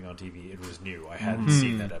watched something on TV, it was new. I hadn't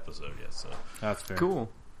seen that episode yet, so... That's fair.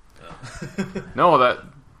 Cool. No,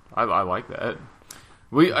 I like that.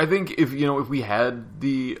 I think if we had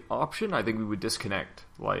the option, I think we would disconnect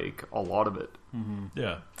like a lot of it.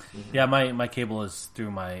 Yeah. My cable is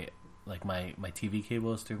through my TV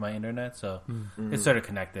cable is through my internet, so it's sort of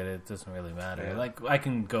connected. It doesn't really matter. Yeah. Like I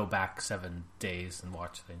can go back 7 days and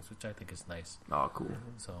watch things, which I think is nice. Oh, cool.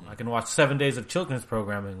 So I can watch 7 days of children's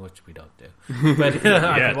programming, which we don't do. But I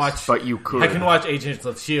can watch. But you could. I can watch Agents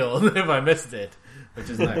of S.H.I.E.L.D. if I missed it, which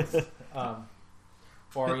is nice.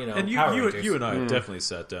 Or and you and I definitely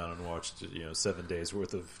sat down and watched 7 days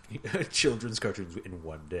worth of children's cartoons in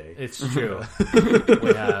one day. It's true.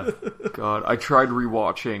 We have. God, I tried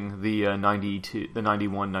rewatching the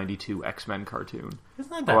 91-92 X-Men cartoon. It's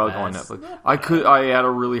not that bad. On Netflix. I had a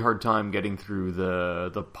really hard time getting through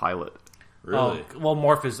the pilot. Really? Well,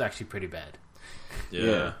 Morph is actually pretty bad.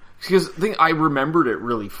 Yeah. Because I remembered it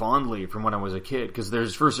really fondly from when I was a kid. Because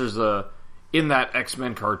there's in that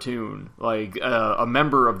X-Men cartoon, like a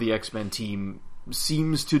member of the X-Men team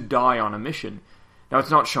seems to die on a mission. Now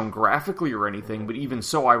it's not shown graphically or anything, but even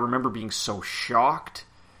so, I remember being so shocked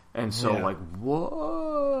and so like,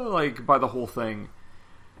 whoa, like by the whole thing.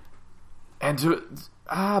 And to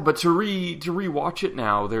rewatch it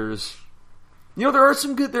now, there's there are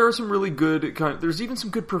some really good there's even some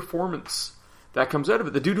good performance that comes out of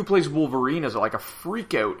it. The dude who plays Wolverine has like a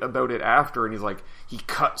freak out about it after, and he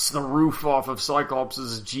cuts the roof off of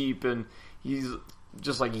Cyclops' Jeep, and he's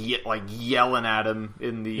just like yelling at him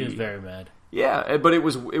in the. He was very mad. Yeah, but it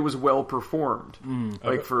was well performed,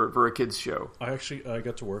 for a kids show. I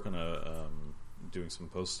got to work on doing some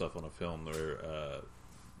post stuff on a film where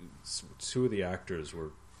two of the actors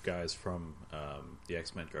were guys from the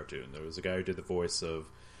X-Men cartoon. There was a guy who did the voice of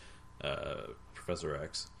Professor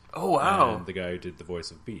X. Oh wow! And the guy who did the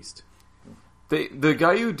voice of Beast. The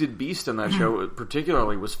guy who did Beast in that show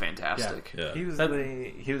particularly was fantastic. Yeah. He was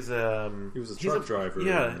a truck driver.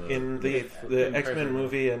 Yeah, in the X-Men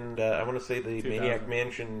movie, and I want to say the Maniac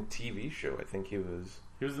Mansion TV show. I think he was.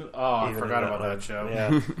 I forgot about that show.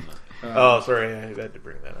 Yeah. Sorry, I had to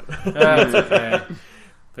bring that up. That's okay.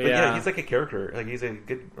 But yeah, he's like a character. Like he's a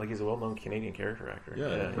well-known Canadian character actor.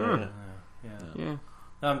 Yeah.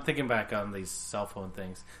 I'm thinking back on these cell phone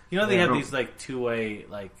things. They have these like two-way,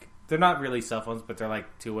 like they're not really cell phones, but they're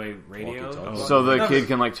like two-way radio. So the kid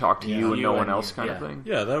can like talk to you and no one else, kind of thing.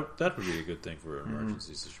 Yeah, that would be a good thing for an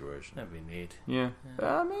emergency situation. That'd be neat. Yeah,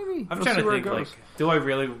 maybe. I'm trying to think. Like, do I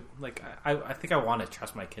really like? I think I want to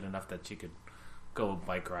trust my kid enough that she could go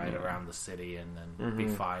bike ride around the city and then be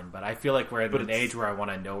fine. But I feel like we're at an age where I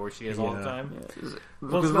want to know where she is all the time. Yeah.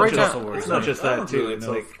 Well, it's not just that too. It's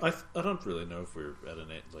like I don't really know if we're at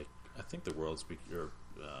an age. Like I think the world's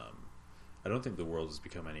I don't think the world has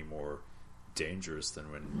become any more dangerous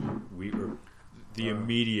than when we were. The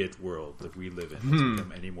immediate world that we live in has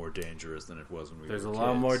become any more dangerous than it was when we were kids. There's a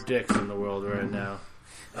lot more dicks in the world right now.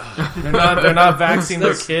 They're not vaccinating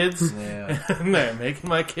their kids. Yeah. They're making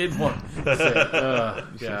my kid one.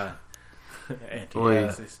 Yeah. No,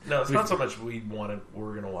 it's not so much we're going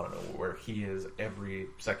to want to know where he is every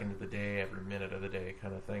second of the day, every minute of the day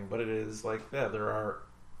kind of thing. But it is like, there are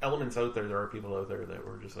elements out there are people out there that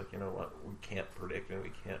we're just like, you know what, we can't predict and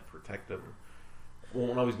we can't protect them. We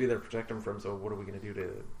won't always be there to protect them from, so what are we going to do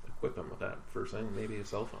to equip them with that first thing? Maybe a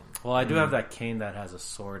cell phone. Well, I do have that cane that has a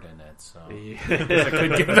sword in it, so I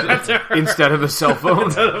could give that to her. Instead of a cell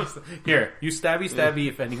phone. Here, you stabby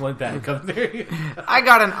if anyone bad comes there. I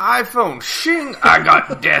got an iPhone. Shing! I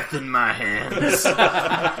got death in my hands.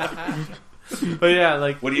 But yeah,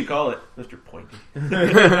 like, What do you call it, Mr. Pointy?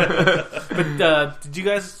 but did you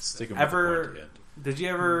guys Stick 'em with the ever? pointy end. Did you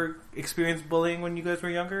ever experience bullying when you guys were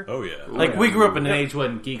younger? Oh yeah. Like, we grew up in an age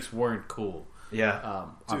when geeks weren't cool. Yeah.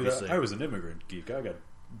 Dude, Obviously, I was an immigrant geek. I got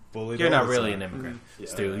bullied. you're all not the really time. an immigrant, Yeah.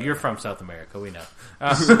 Stu. You're from South America. We know.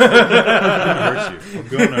 I'm gonna hurt you. I'm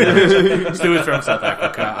going to hurt you. Stu is from South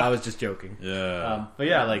Africa. I was just joking. Yeah. But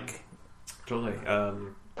yeah, like Totally.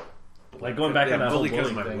 Like going back to that whole bully because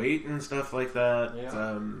of bullying my thing. weight and stuff like that.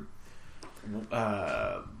 Yeah.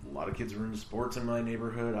 A lot of kids were into sports in my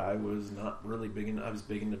neighborhood. I was not really big into. I was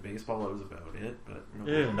big into baseball. That was about it. But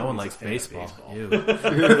No one likes nobody's a fan of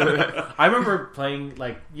baseball. Ew. I remember playing,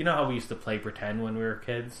 like, you know how we used to play pretend when we were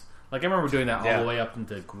kids? Like, I remember doing that all Yeah. the way up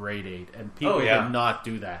into grade 8, and people Oh, yeah. did not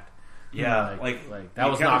do that. Yeah, Like, that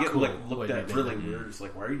you was kinda not get, cool. Like, what looked you at did. really weird. It's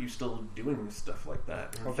like, why are you still doing stuff like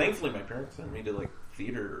that? Well, thankfully, my parents sent me to like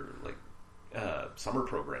theater, like summer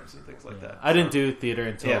programs and things like that. I didn't do theater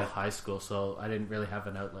until Yeah. high school, so I didn't really have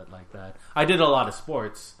an outlet like that. I did a lot of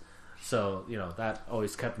sports, so, you know, that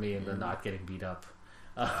always kept me in the not getting beat up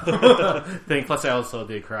thing. Plus, I also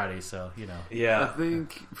did karate, so, you know. I Yeah,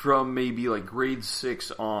 think from maybe like grade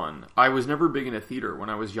 6 on, I was never big into theater when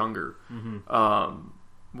I was younger.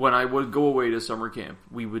 When I would go away to summer camp,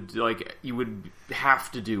 we would you would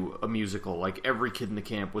have to do a musical. Like every kid in the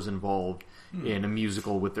camp was involved in a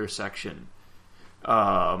musical with their section.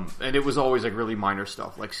 And it was always like really minor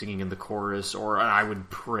stuff, like singing in the chorus, or I would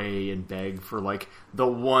pray and beg for like the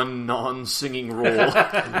one non-singing role in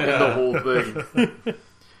the whole thing.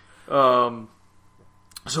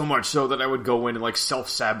 So much so that I would go in and like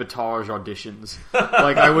self-sabotage auditions.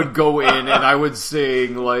 Like I would go in and I would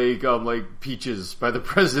sing like "Peaches" by the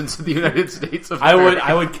Presidents of the United States of America.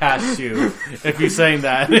 I would cast you if you sang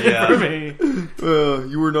that for me.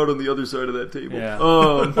 You were not on the other side of that table. Yeah.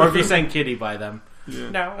 Or if you sang Kitty by them.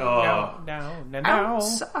 Yeah. No.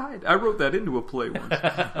 Outside. I wrote that into a play once.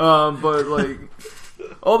 But like,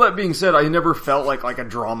 all that being said, I never felt like a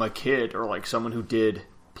drama kid or like someone who did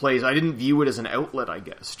plays. I didn't view it as an outlet, I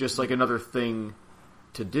guess, just like another thing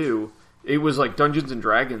to do. It was like Dungeons and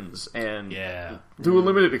Dragons, and to a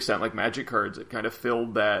limited extent, like Magic cards. It kind of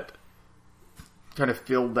filled that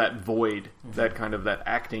void, that kind of that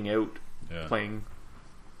acting out, playing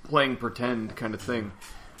pretend kind of thing.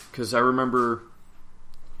 Because I remember,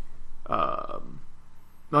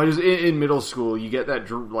 just in middle school, you get that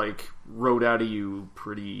like wrote out of you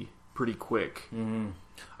pretty quick. Mm-hmm.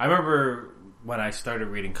 I remember when I started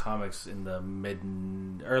reading comics in the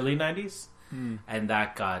early 90s, and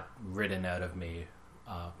that got written out of me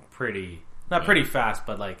pretty fast,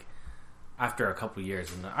 but like after a couple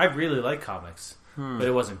years. And I really like comics, but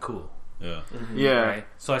it wasn't cool. Yeah. Yeah. Right?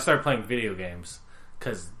 So I started playing video games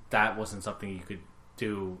because that wasn't something you could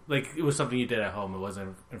do. Like, it was something you did at home. It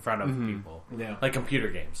wasn't in front of people. Yeah. Like computer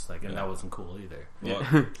games. Like, and that wasn't cool either. Well,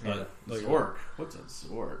 like Zork. What's a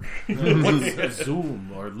Zork? What's a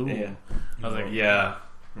Zoom or Loom? Yeah. I was like, Yeah.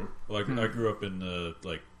 Well, I grew up in the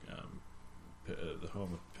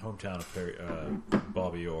hometown of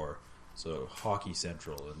Bobby Orr, so Hockey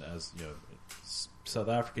Central, and as you know, South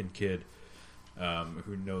African kid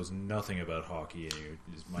who knows nothing about hockey, and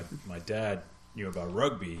my dad knew about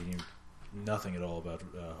rugby. He knew nothing at all about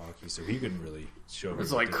hockey, so he couldn't really show me.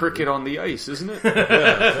 It's what like to cricket do. on the ice, isn't it?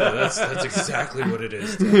 Yeah, that's exactly what it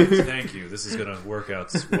is. Thank you. This is going to work out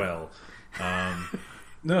swell.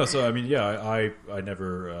 No, so I mean, yeah, I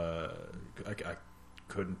never, I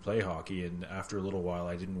couldn't play hockey, and after a little while,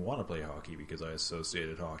 I didn't want to play hockey because I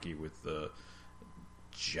associated hockey with the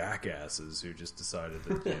jackasses who just decided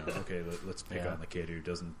that, you know, okay, let's pick on the kid who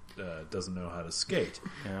doesn't know how to skate.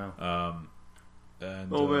 yeah.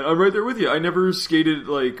 And, Oh man, I'm right there with you. I never skated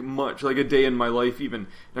like much, like a day in my life even.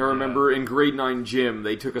 And I remember in grade 9 gym,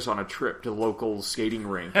 they took us on a trip to the local skating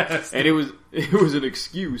rink, and it was an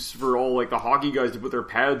excuse for all like the hockey guys to put their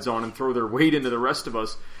pads on and throw their weight into the rest of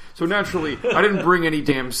us. So naturally, I didn't bring any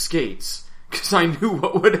damn skates because I knew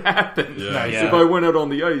what would happen if I went out on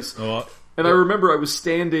the ice. And I remember I was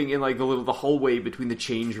standing in like the hallway between the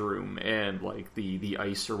change room and like the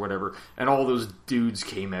ice or whatever, and all those dudes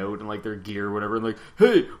came out in like their gear or whatever, and like,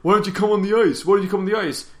 hey, why don't you come on the ice? Why don't you come on the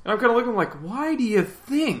ice? And I'm kind of looking like, why do you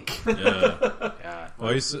think? Yeah. Well,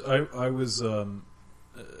 I was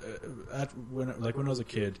when I was a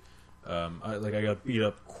kid, I got beat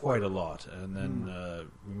up quite a lot, and then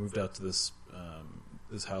we moved out to this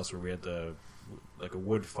house where we had a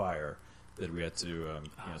wood fire that we had to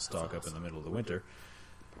stock up in the middle of the winter,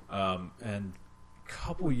 and a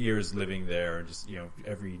couple years living there, and just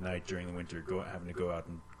every night during the winter having to go out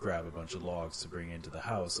and grab a bunch of logs to bring into the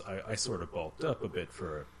house. I sort of bulked up a bit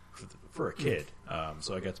for for a kid.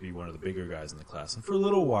 So I got to be one of the bigger guys in the class. And for a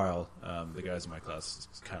little while, the guys in my class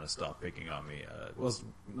kind of stopped picking on me. Well,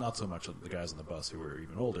 not so much the guys on the bus who were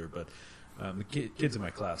even older, but the kids in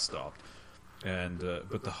my class stopped. And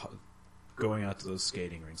but going out to those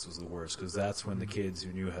skating rinks was the worst, because that's when the kids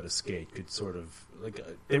who knew how to skate could sort of, like,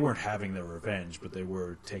 they weren't having their revenge, but they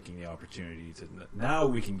were taking the opportunity to, now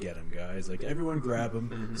we can get them, guys. Like, everyone grab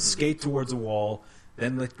him, skate towards a wall,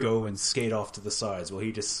 then let go and skate off to the sides. Well,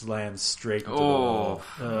 he just slams straight into the wall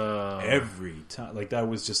every time. Like, that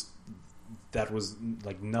was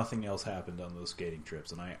like nothing else happened on those skating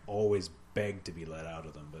trips, and I always begged to be let out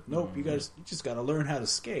of them. But nope, you just got to learn how to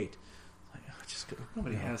skate.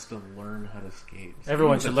 Nobody has to learn how to skate.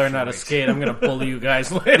 Everyone should learn how to skate. I'm going to bully you guys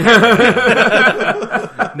later. No,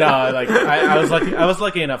 like I was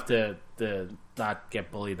lucky enough to not get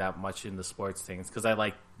bullied that much in the sports things, because I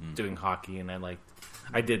like doing hockey, and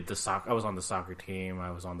I did the soccer. I was on the soccer team.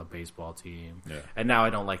 I was on the baseball team, and now I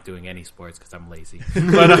don't like doing any sports because I'm lazy.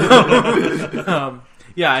 But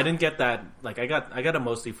yeah, I didn't get that. Like I got it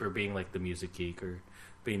mostly for being like the music geek, or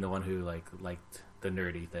being the one who liked the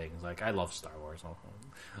nerdy things. Like, I love Star Wars.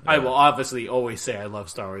 I will obviously always say I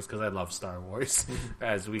love Star Wars because I love Star Wars,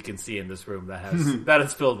 as we can see in this room that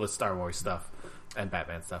is filled with Star Wars stuff and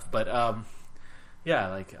Batman stuff. But yeah,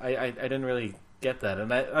 like I didn't really get that,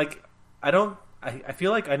 and I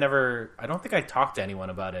feel like I don't think I talked to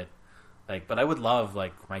anyone about it. Like, but I would love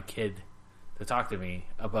like my kid to talk to me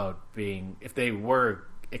about being, if they were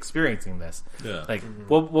experiencing this. Yeah. Like,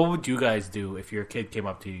 what would you guys do if your kid came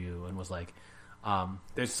up to you and was like,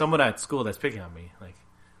 there's someone at school that's picking on me? Like,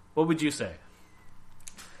 what would you say?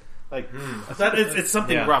 Like, it's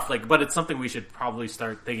something rough, like, but it's something we should probably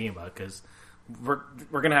start thinking about, because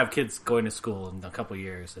we're gonna have kids going to school in a couple of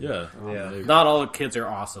years. And not all kids are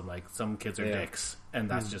awesome. Like, some kids are dicks, and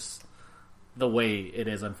that's just the way it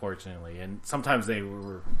is, unfortunately. And sometimes they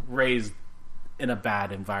were raised in a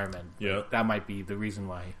bad environment. Yeah, like, that might be the reason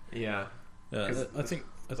why. Yeah. I think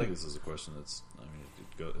this is a question that's, I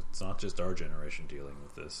mean, it's not just our generation dealing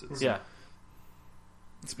with this.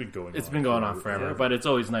 It's been going on forever, but it's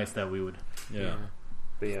always nice that we would. Yeah.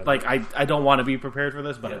 Like, I don't want to be prepared for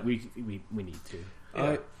this, but we need to.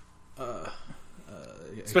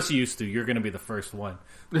 Especially you, Stu. You're going to be the first one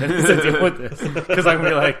to deal with this, because I'm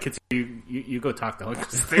going to be like, you go talk to Uncle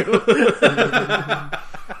Stu.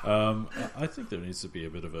 I think there needs to be a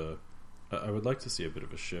bit of a. I would like to see a bit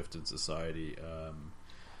of a shift in society.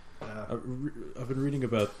 I've been reading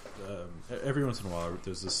about, every once in a while,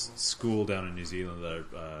 there's this school down in New Zealand that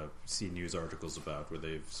I see news articles about, where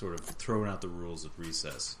they've sort of thrown out the rules at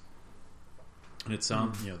recess. And it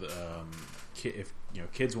sounds, if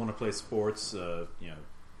kids want to play sports, they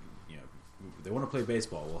want to play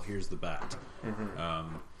baseball. Well, here's the bat.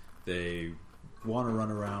 They want to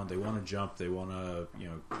run around. They want to jump. They want to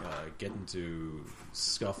get into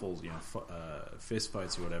scuffles, fist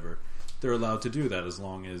fights or whatever. They're allowed to do that, as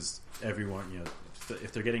long as everyone,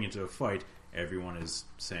 if they're getting into a fight, everyone is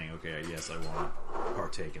saying, okay, yes, I want to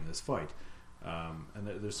partake in this fight. And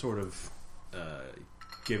they're sort of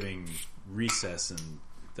giving recess and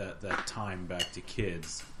that time back to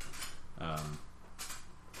kids.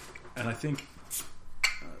 And I think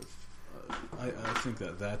I think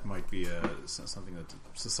that might be something that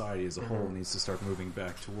society as a whole needs to start moving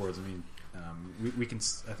back towards. I mean, we can.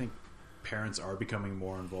 I think parents are becoming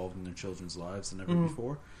more involved in their children's lives than ever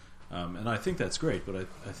before, and I think that's great. But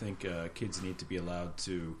I think kids need to be allowed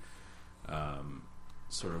to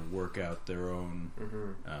sort of work out their own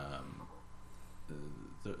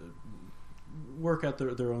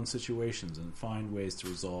their own situations and find ways to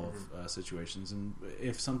resolve situations. And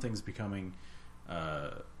if something's becoming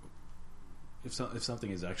if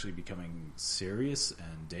something is actually becoming serious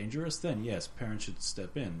and dangerous, then yes, parents should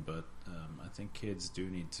step in. But I think kids do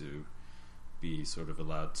need to be sort of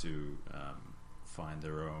allowed to find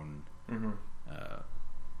their own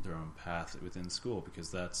path within school,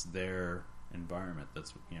 because that's their environment.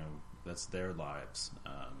 That's their lives.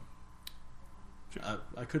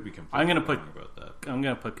 I could be completely wrong about that. I'm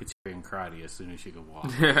gonna put Kateri in karate as soon as she can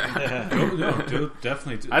walk.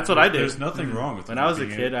 Definitely. That's what I did. There's nothing wrong with. When I was a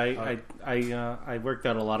kid, I worked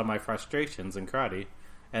out a lot of my frustrations in karate,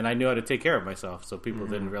 and I knew how to take care of myself, so people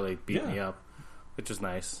didn't really beat me up, which is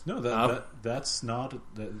nice. No, that's not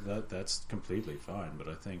that's completely fine. But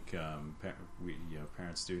I think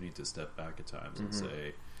parents do need to step back at times and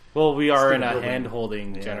say. Well, we are in a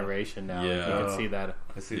hand-holding generation now. Yeah. You can see that.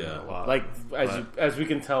 I see that a lot. Like, as we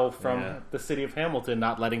can tell from the city of Hamilton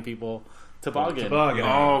not letting people Toboggan. Toboggan.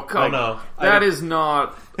 Oh, God. no. That is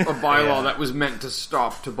not a bylaw that was meant to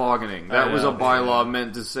stop tobogganing. That was a bylaw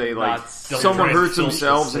meant to say, like, Not- someone try to hurts sue the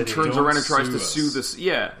themselves and city. turns Don't around and tries sue to us. sue this.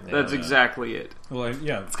 Yeah, that's exactly it. Well,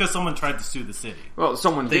 yeah. It's because someone tried to sue the city. Well,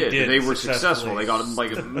 someone They did. did They were successfully. successful. They got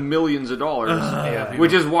like millions of dollars, Yeah.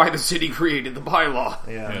 which is why the city created the bylaw.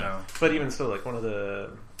 Yeah. Yeah. But even still, like one of the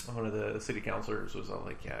city councilors was all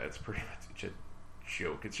like, "Yeah, it's pretty much a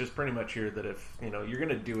joke. It's just pretty much here that if you're going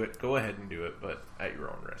to do it, go ahead and do it, but at your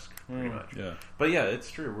own risk, pretty much." Yeah. But yeah, it's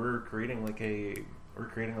true. We're creating like a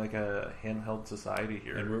handheld society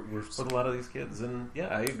here, And we're with a lot of these kids. And yeah,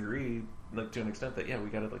 I agree, like to an extent that we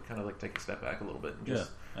got to like kind of like take a step back a little bit and just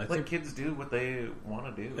I let think- kids do what they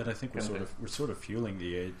want to do. And I think we're sort of fueling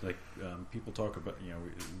the age. Like people talk about, we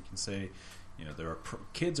can say, there are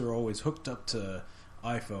kids are always hooked up to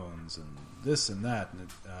iPhones and this and that. And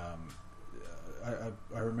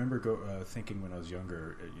I remember thinking when I was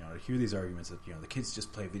younger, I hear these arguments that the kids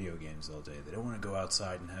just play video games all day. They don't want to go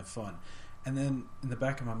outside and have fun. And then in the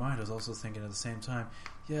back of my mind, I was also thinking at the same time,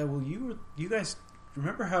 yeah, well, you guys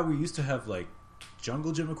remember how we used to have like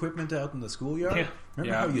jungle gym equipment out in the schoolyard? Yeah.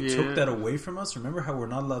 Remember Yeah. how you Yeah. took that away from us? Remember how we're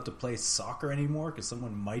not allowed to play soccer anymore because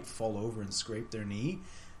someone might fall over and scrape their knee?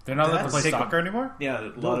 They're not allowed to That's- play soccer anymore? Yeah,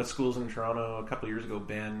 a lot of schools in Toronto a couple of years ago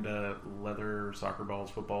banned leather soccer balls,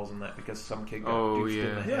 footballs, and that because some kid got Oh, duped in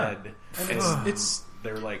yeah. the Yeah. head. And it's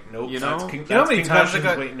They were like, nope, You know? that's, You know how many times I concussions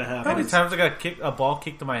got waiting to happen. How many times I got a ball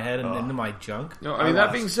kicked to my head and into my junk? No, I mean, that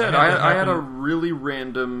lost. being said, I had that I had a happen. really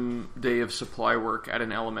random day of supply work at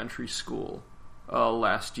an elementary school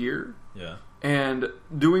last year. yeah. And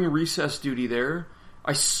doing recess duty there,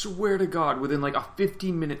 I swear to God, within like a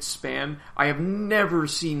 15-minute span, I have never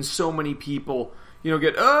seen so many people,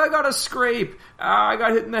 get, I got a scrape, I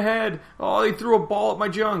got hit in the head, oh, they threw a ball at my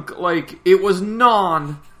junk. Like, it was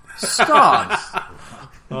non-stop.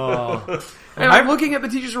 And I'm looking at the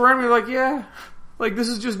teachers around me like, yeah, like, this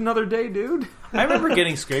is just another day, dude. I remember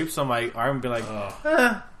getting scrapes on my arm and be like,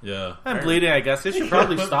 Yeah. I'm bleeding, I guess. It should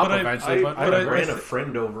probably stop but eventually. I ran a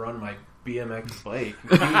friend over on my BMX bike. He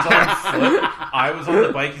was on foot. I was on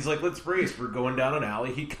the bike. He's like, let's race. We're going down an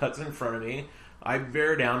alley. He cuts in front of me. I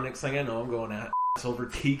bear down. Next thing I know, I'm going at over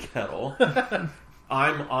tea kettle.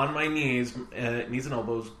 I'm on my knees and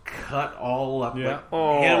elbows, cut all up like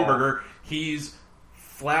hamburger. He's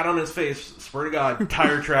flat on his face, swear to God,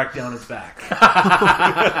 tire track down his back.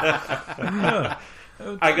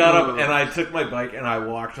 I got up and I took my bike and I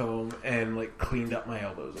walked home and like cleaned up my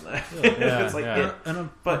elbows and that. It's like, And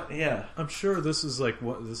I'm sure this is like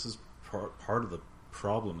this is part of the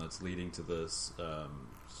problem that's leading to this,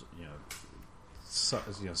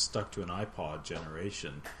 stuck to an iPod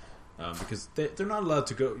generation, because they're not allowed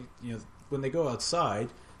to go. When they go outside,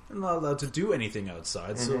 they're not allowed to do anything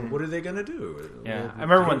outside. So what are they going to do? Yeah, Well, I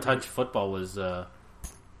remember when touch football was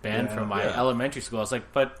banned from my yeah. elementary school. I was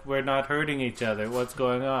like, but we're not hurting each other. What's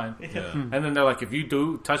going on? Yeah. And then they're like, if you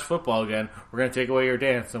do touch football again, we're going to take away your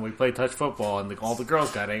dance. And we played touch football, and all the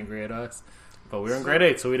girls got angry at us. But we were in grade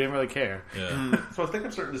 8, so we didn't really care. Yeah. So I think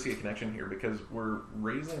I'm starting to see a connection here because we're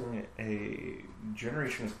raising a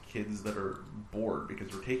generation of kids that are bored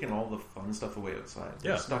because we're taking all the fun stuff away outside.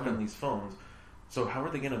 They're Yeah. stuck on these phones. So how are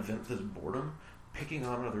they going to vent this boredom? Picking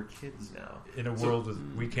on other kids now. In a world that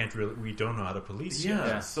we don't know how to police. Yeah,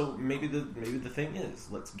 yet. so maybe the thing is,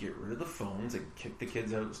 let's get rid of the phones and kick the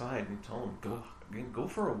kids outside and tell them go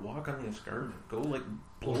for a walk on the escarpment. Go like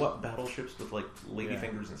blow up battleships with like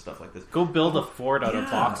ladyfingers and stuff like this. Go build a fort out of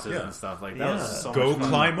Yeah. boxes Yeah. and stuff like that. Yeah. Was so Go much fun.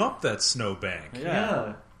 climb up that snowbank.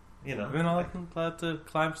 Yeah. Yeah. We're not allowed to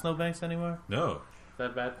climb snowbanks anymore. No. Is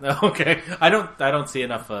that bad? No, okay. I don't see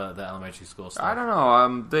enough of the elementary school stuff. I don't know. I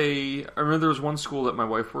remember there was one school that my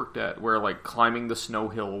wife worked at where like climbing the snow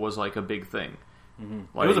hill was like a big thing. It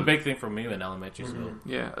was a big thing for me in elementary school.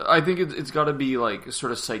 Yeah, I think it's got to be like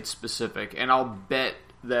sort of site specific, and I'll bet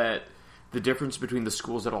that the difference between the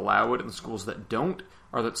schools that allow it and the schools that don't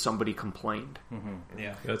are that somebody complained.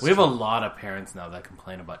 Yeah. That's We have a true. lot of parents now that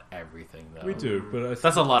complain about everything, though. We do, but I think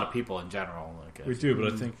That's a lot of people in general. I guess. we do,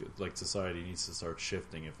 but I think like society needs to start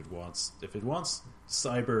shifting if it wants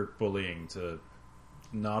cyberbullying to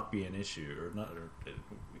not be an issue, or it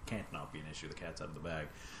can't not be an issue. The cat's out of the bag,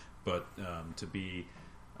 but to be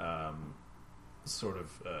sort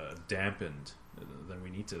of dampened, then we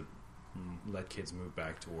need to let kids move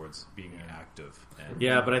back towards being active. And,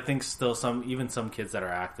 Yeah, but I think still some kids that are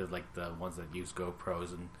active, like the ones that use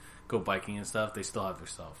GoPros and go biking and stuff, they still have their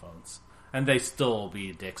cell phones, and they still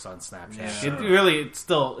be dicks on Snapchat. Yeah. It's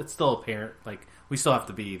still a parent. Like we still have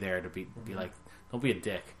to be there to be like, don't be a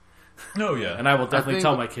dick. Oh yeah, And I will definitely think-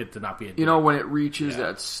 tell my kid to not be a You know, when it reaches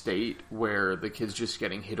that state where the kid's just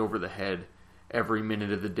getting hit over the head every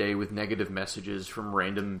minute of the day with negative messages from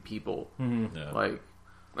random people. yeah. Like,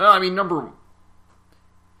 well, I mean,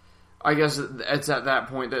 I guess it's at that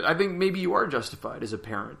point that I think maybe you are justified as a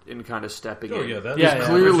parent in kind of stepping Oh in. yeah, that Yeah, is- yeah.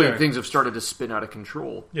 Clearly, for sure. things have started to spin out of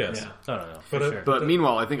control. yes. Yeah. No, for But, sure. But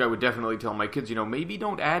meanwhile, I think I would definitely tell my kids, maybe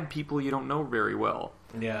don't add people you don't know very well.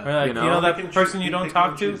 Yeah. Or like, you know, that they can person choo- you they don't can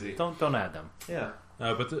talk to, choosy. don't add them. Yeah.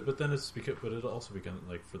 But then it's because, but it also becomes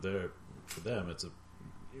like for them, it's a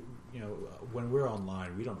when we're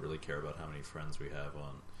online, we don't really care about how many friends we have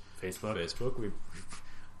on Facebook. We've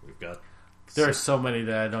got There are so many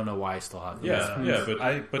that I don't know why I still have. yeah, yeah,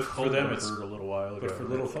 but for told them them it's a little while ago.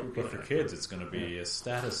 but for kids it's going to be a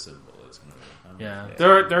status symbol. It's going to be Yeah,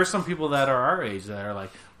 there are some people that are our age that are like,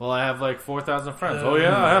 well, I have like 4,000 friends. Oh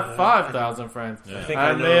yeah, I have 5,000 friends. Yeah.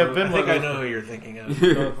 I may have been I one think I of know those. who you're thinking of.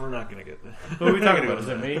 We're not going to get that. Who are we talking about? Is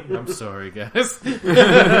it me? I'm sorry, guys.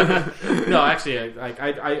 No, actually,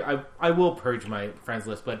 I will purge my friends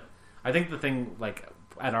list, but I think the thing, like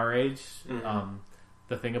at our age,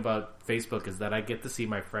 the thing about Facebook is that I get to see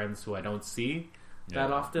my friends who I don't see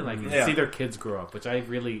that often. Like, you Yeah. see their kids grow up, which I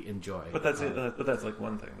really enjoy. But that's it. But that's like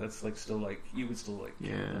one thing. That's like still like you would still like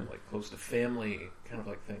count them, like close to family kind of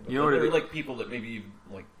like thing. But You know what they're it- like people that maybe you've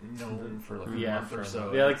like known for like a month or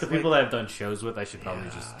so. Yeah, like It's the people that I've done shows with, I should probably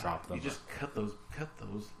Yeah. just drop them. You just cut those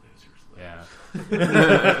losers. Yeah.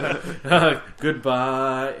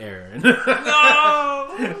 Goodbye, Aaron.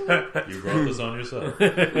 you brought this on yourself. I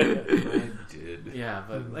did. Yeah,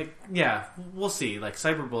 but we'll see. Like,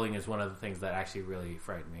 cyberbullying is one of the things that actually really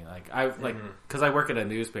frightened me. Like, because I work at a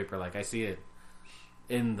newspaper, like I see it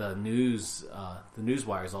in the news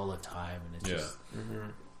wires all the time, and it's just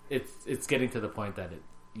it's getting to the point that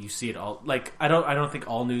you see it all. Like, I don't think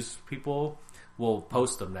all news people will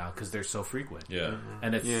post them now because they're so frequent. Yeah,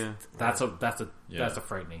 And it's that's a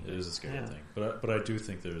frightening it thing. is a scary thing. But I do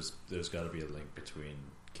think there's got to be a link between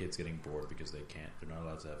kids getting bored because they're not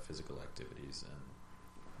allowed to have physical activities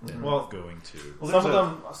and then going to Some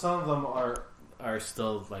of them are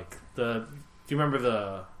still like do you remember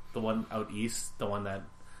the one out east,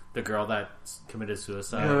 the girl that committed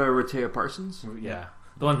suicide? Rehtaeh Parsons? Yeah,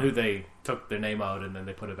 the one who they took their name out and then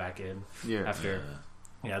they put it back in after.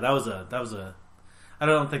 Yeah, that was a. I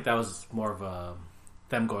don't think that was more of a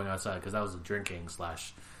them going outside because that was a drinking /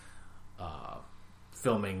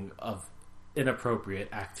 filming of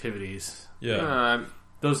inappropriate activities. yeah.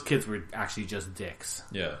 Those kids were actually just dicks.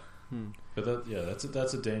 Yeah, but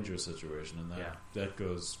that's a dangerous situation, and that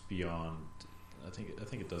goes beyond. I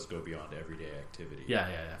think it does go beyond everyday activity.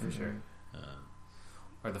 Yeah, for sure.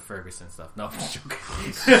 Or the Ferguson stuff. No, I'm just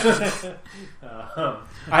joking. I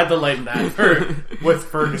had to lighten that with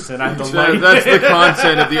Ferguson. I had to lighten That's the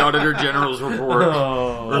content of the Auditor General's report.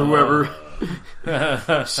 Or whoever.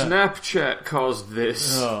 Snapchat caused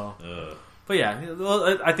this. But yeah,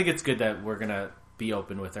 well, I think it's good that we're gonna be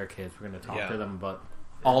open with our kids. We're gonna talk to them about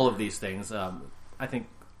all of these things. I think,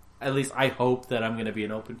 at least I hope that I'm gonna be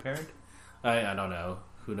an open parent. I don't know.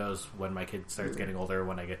 Who knows when my kid starts getting older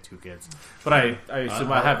when I get 2 kids. But I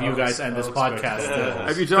assume I'll have you guys end this podcast.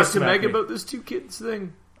 Have you talked to Meg about this 2 kids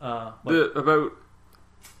thing? Have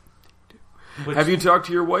you talked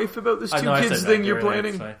to your wife about this 2 I kids said thing Meg, you're right,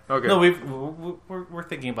 planning? fine. Okay. No, we're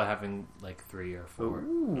thinking about having like 3 or 4.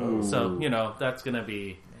 Ooh. So that's gonna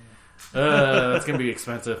be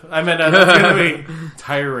expensive. I mean, that's gonna be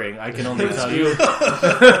tiring. I can only tell you.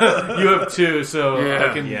 You have 2, so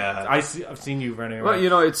I can. Yeah. I've seen you running around.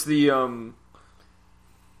 Well, it's the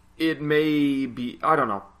it may be, I don't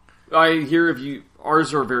know. I hear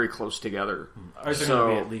ours are very close together. Ours are going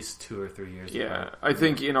to be at least 2 or 3 years. Yeah, apart. I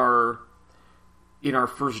think in our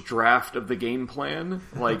first draft of the game plan,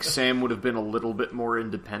 like Sam would have been a little bit more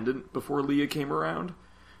independent before Leah came around.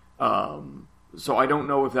 So I don't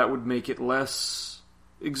know if that would make it less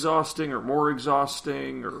exhausting or more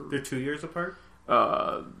exhausting, or They're 2 years apart.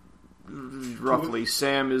 roughly.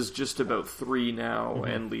 Sam is just about 3 now,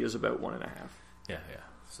 and Leah's about 1.5. Yeah.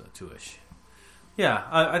 So 2-ish. Yeah,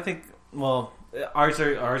 I think. Well, ours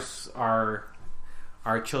are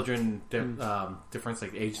our children difference,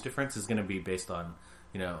 like age difference, is going to be based on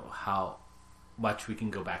how much we can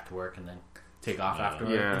go back to work and then take off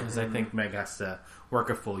afterward. Yeah. Because I think Meg has to work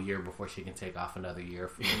a full year before she can take off another year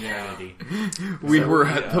for maternity. We were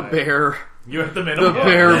at the bare minimum.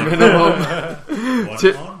 minimum.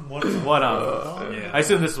 What I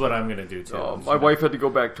assume this is what I'm going to do too. My wife had to go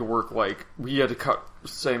back to work. Like, we had to cut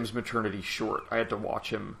Sam's maternity short. I had to watch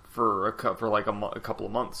him for a couple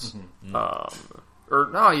of months. Or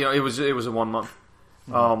no, it was a 1 month.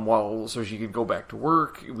 so she could go back to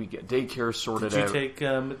work. We get daycare sorted Did you out. take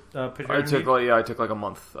paternity? I took like a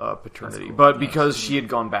month paternity, cool. but because she had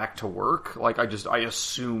gone back to work, like I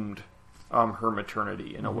assumed her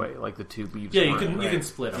maternity in a way, like the two leaves. Yeah, you were- can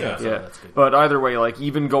split up. So yeah. that's good. But either way, like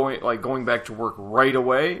even going back to work right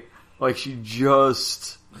away, like she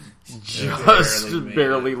just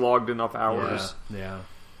barely logged enough hours, Yeah.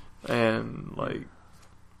 and like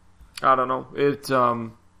I don't know, it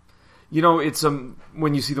it's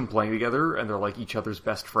when you see them playing together and they're like each other's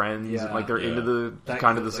best friends, Yeah. and like they're Yeah. into the That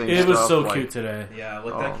kind of the kills- same. It was stuff, so like, cute today. Yeah,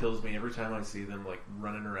 like Oh. that kills me every time I see them like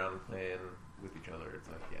running around and playing with each other. It's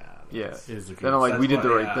like, Yeah. that's- It is a Then I'm like, That's we did the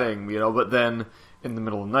why, right yeah. thing, But then in the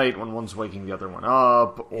middle of the night, when one's waking the other one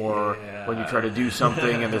up, or Yeah. when you try to do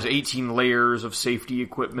something and there's 18 layers of safety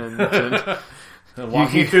equipment, and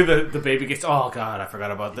Walking through the baby gates. Oh God, I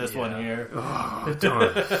forgot about this one here.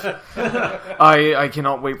 I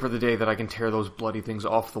cannot wait for the day that I can tear those bloody things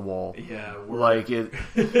off the wall. Yeah, Like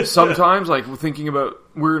it. Sometimes, like we're thinking about,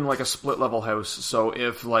 we're in like a split level house, so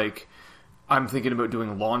if like I'm thinking about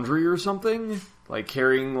doing laundry or something, like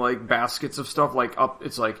carrying like baskets of stuff, like up,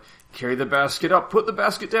 it's like carry the basket up, put the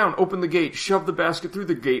basket down, open the gate, shove the basket through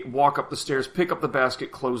the gate, walk up the stairs, pick up the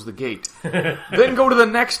basket, close the gate, then go to the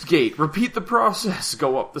next gate, repeat the process,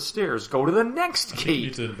 go up the stairs, go to the next You need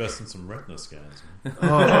gate. to invest in some retina scans. Or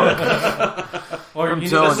I'm you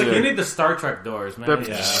telling need, you. you need the Star Trek doors, man. That-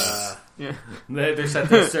 Yeah. Yeah. They're set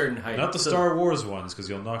to a certain height. Not the Star Wars ones, because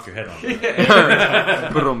you'll knock your head on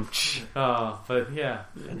them. Ba-dum-tsh. But yeah,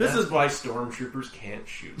 this is why stormtroopers can't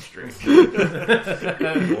shoot straight.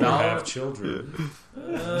 Or have children.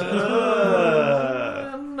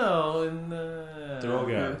 no, They're all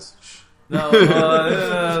guys. no,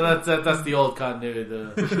 that's the old continuity,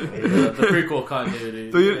 the prequel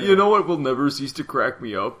continuity. So you know what will never cease to crack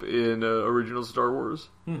me up in original Star Wars?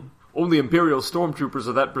 Only Imperial stormtroopers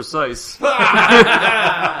are that precise.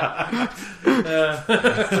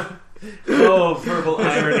 Oh, verbal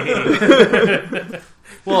irony.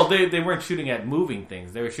 Well, they weren't shooting at moving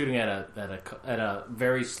things; they were shooting at a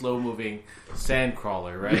very slow moving sand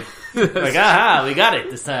crawler, right? Like, aha, we got it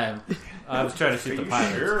this time. I was trying to shoot the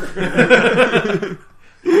pilot.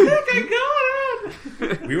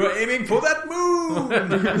 We were aiming for that moon!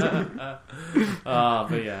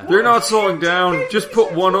 But yeah, They're not slowing down. Just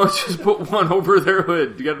put one over their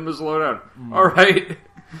hood to get them to slow down. All right.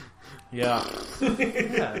 yeah,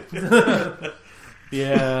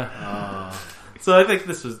 yeah. So I think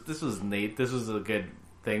this was neat. This was a good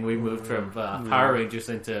thing. We moved from Power Rangers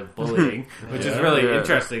into bullying, which is really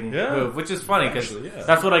interesting. Yeah. Move, which is funny because Actually, yeah.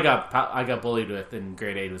 that's what I got bullied with in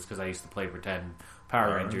grade 8 was because I used to play pretend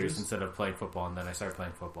Power Rangers instead of playing football, and then I started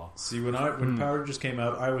playing football. See, when Power Rangers came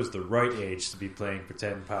out, I was the right age to be playing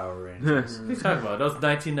pretend Power Rangers. What are you talking about? That was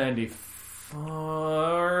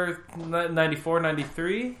 1994, 94,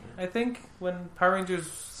 93, I think, when Power Rangers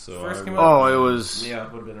first came out. Oh, it was. Yeah,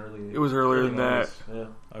 it would have been early. It was earlier than that. Yeah.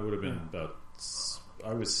 I would have been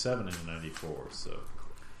I was 7 in 94, so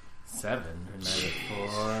 7 or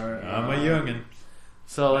 94. I'm a youngin'.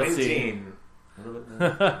 So let's see. 19.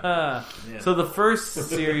 Yeah. So the first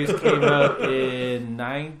series came out in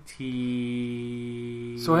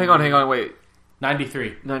 90. So hang on, wait.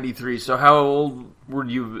 93. 93. So how old were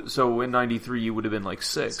you? So in 93, you would have been like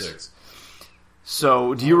 6. 6.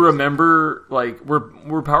 So do you remember, like,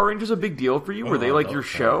 were Power Rangers a big deal for you? Were they I like loved your Power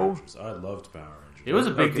show? Rangers. I loved Power Rangers. It was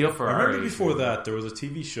a big deal for I our remember age. before that there was a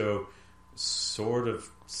TV show, sort of.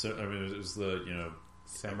 I mean, it was the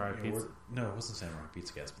Samurai you know, Pizza. No, it wasn't Samurai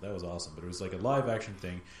Pizza Cats, but that was awesome. But it was like a live action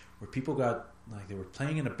thing where people got like they were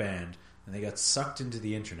playing in a band and they got sucked into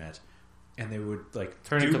the internet and they would like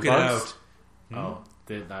Turn duke into it bugs? out. Oh,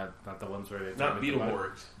 not the ones where they Not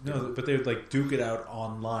Beetleborgs. No, but they would like duke it out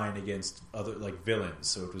online against other like villains.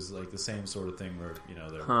 So it was like the same sort of thing where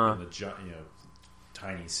they're in the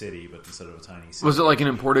tiny city, but instead of a tiny city, Was it like an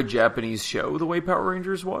imported Japanese show the way Power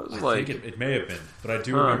Rangers was? I think it may have been, but I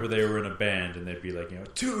do remember they were in a band and they'd be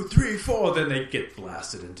like 2, 3, 4, then they'd get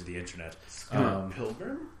blasted into the internet.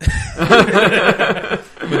 Pilgrim? But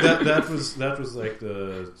that was like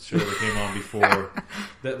the show that came on before.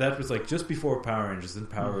 That was like just before Power Rangers. Then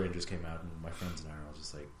Power Rangers came out, and my friends and I were all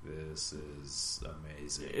just like, "This is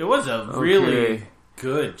amazing." It was a really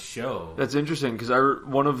good show. That's interesting because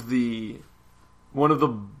one of the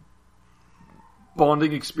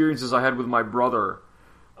bonding experiences I had with my brother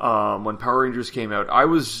when Power Rangers came out, I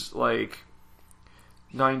was like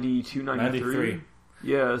 92, 93.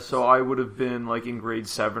 Yeah, so I would have been like in grade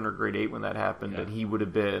 7 or grade 8 when that happened, and he would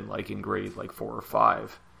have been like in grade like 4 or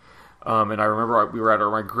 5. And I remember we were at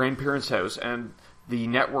my grandparents' house, and the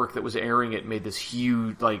network that was airing it made this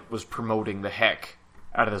huge, like, was promoting the heck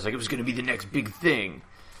out of this. Like, it was going to be the next big thing.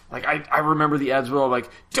 Like, I remember the ads were all like,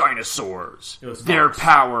 dinosaurs. Their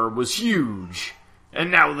power was huge. And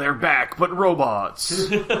now they're back, but robots. Or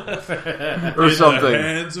something. In the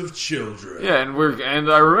hands of children. Yeah, and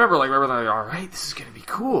I remember, like, all right, this is going to be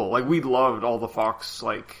cool. Like, we loved all the Fox,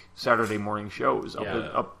 like, Saturday morning shows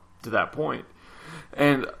up to that point.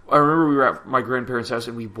 And I remember we were at my grandparents' house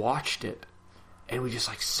and we watched it. And we just,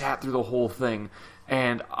 like, sat through the whole thing.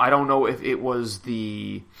 And I don't know if it was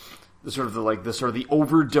the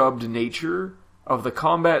overdubbed nature of the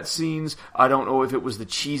combat scenes. I don't know if it was the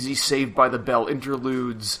cheesy Saved by the Bell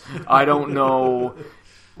interludes. I don't know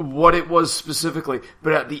what it was specifically.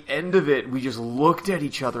 But at the end of it, we just looked at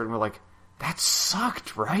each other and we're like, that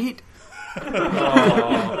sucked, right?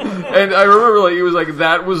 And I remember, like, it was like,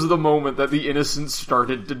 that was the moment that the innocence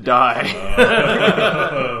started to die.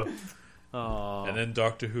 And then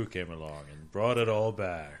Doctor Who came along and brought it all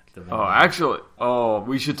back.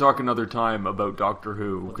 We should talk another time about Doctor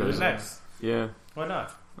Who. Next. Yeah. Why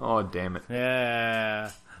not? Oh, damn it.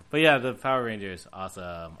 Yeah. But yeah, the Power Rangers,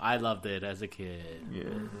 awesome. I loved it as a kid. Yeah.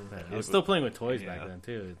 I was still playing with toys back then,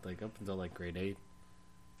 too. Like, up until, like, grade 8.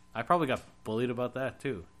 I probably got bullied about that,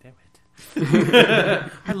 too. Damn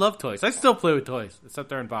it. I love toys. I still play with toys, except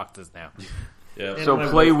they're in boxes now. Yeah. So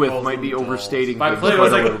play with might be overstating By things play quite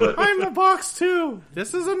was a like, little bit. I'm a box, too.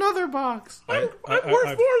 This is another box. I'm worth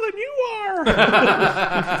more than you are.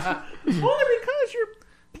 Only because your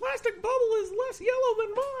plastic bubble is less yellow than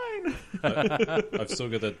mine. I've still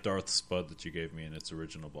got that Darth Spud that you gave me in its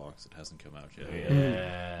original box. It hasn't come out yet.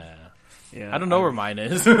 Yeah. I don't know where mine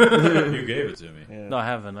is. You gave it to me. Yeah. No, I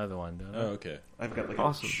have another one, don't I? Oh, okay. I've got like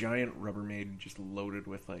Awesome. a giant Rubbermaid just loaded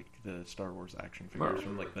with like the Star Wars action figures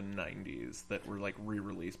from like the 90s that were like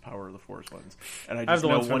re-released Power of the Force ones. And I just have the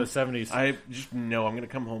know ones from the 70s. I just know I'm going to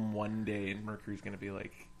come home one day and Mercury's going to be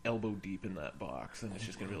like elbow deep in that box and it's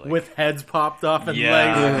just going to be like... With heads popped off and Yeah.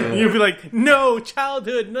 legs. You'll be like, no,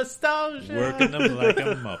 childhood nostalgia. Working them like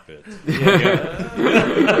a Muppet.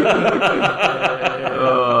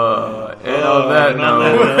 And on that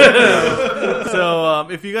note... So,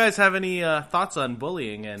 if you guys have any thoughts on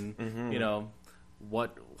bullying and, you know,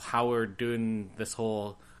 how we're doing this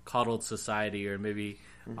whole coddled society or maybe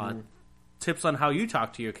tips on how you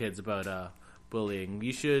talk to your kids about bullying,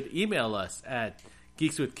 you should email us at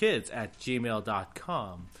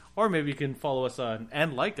geekswithkids@gmail.com. Or maybe you can follow us on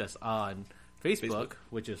and like us on Facebook.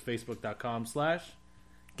 Which is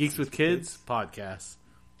facebook.com/Geekswithkids podcast.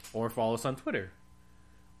 Or follow us on Twitter,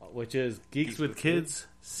 which is Geeks with Kids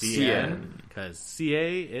CN, because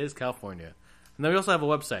CA is California. And then we also have a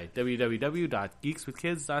website,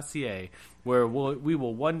 www.geekswithkids.ca, where we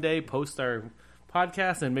will one day post our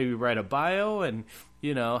podcast and maybe write a bio and,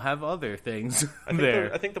 you know, have other things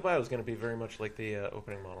there. I think the bio is going to be very much like the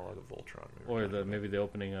opening monologue of Voltron. Or maybe the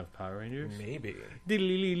opening of Power Rangers. Maybe. A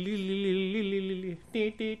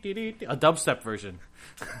dubstep version.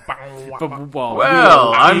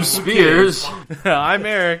 Well, I'm Spears. I'm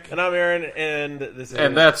Eric. And I'm Aaron, and this is...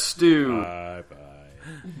 And that's Stu. Bye-bye.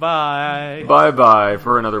 Bye. Bye-bye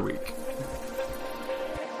for another week.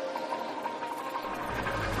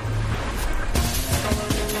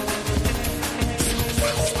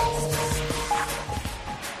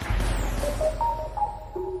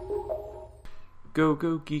 Go,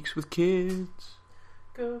 go, Geeks with Kids.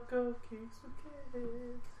 Go, go, Geeks with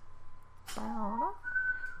Kids.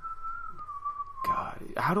 God,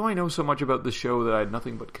 how do I know so much about the show that I had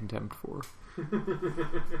nothing but contempt for?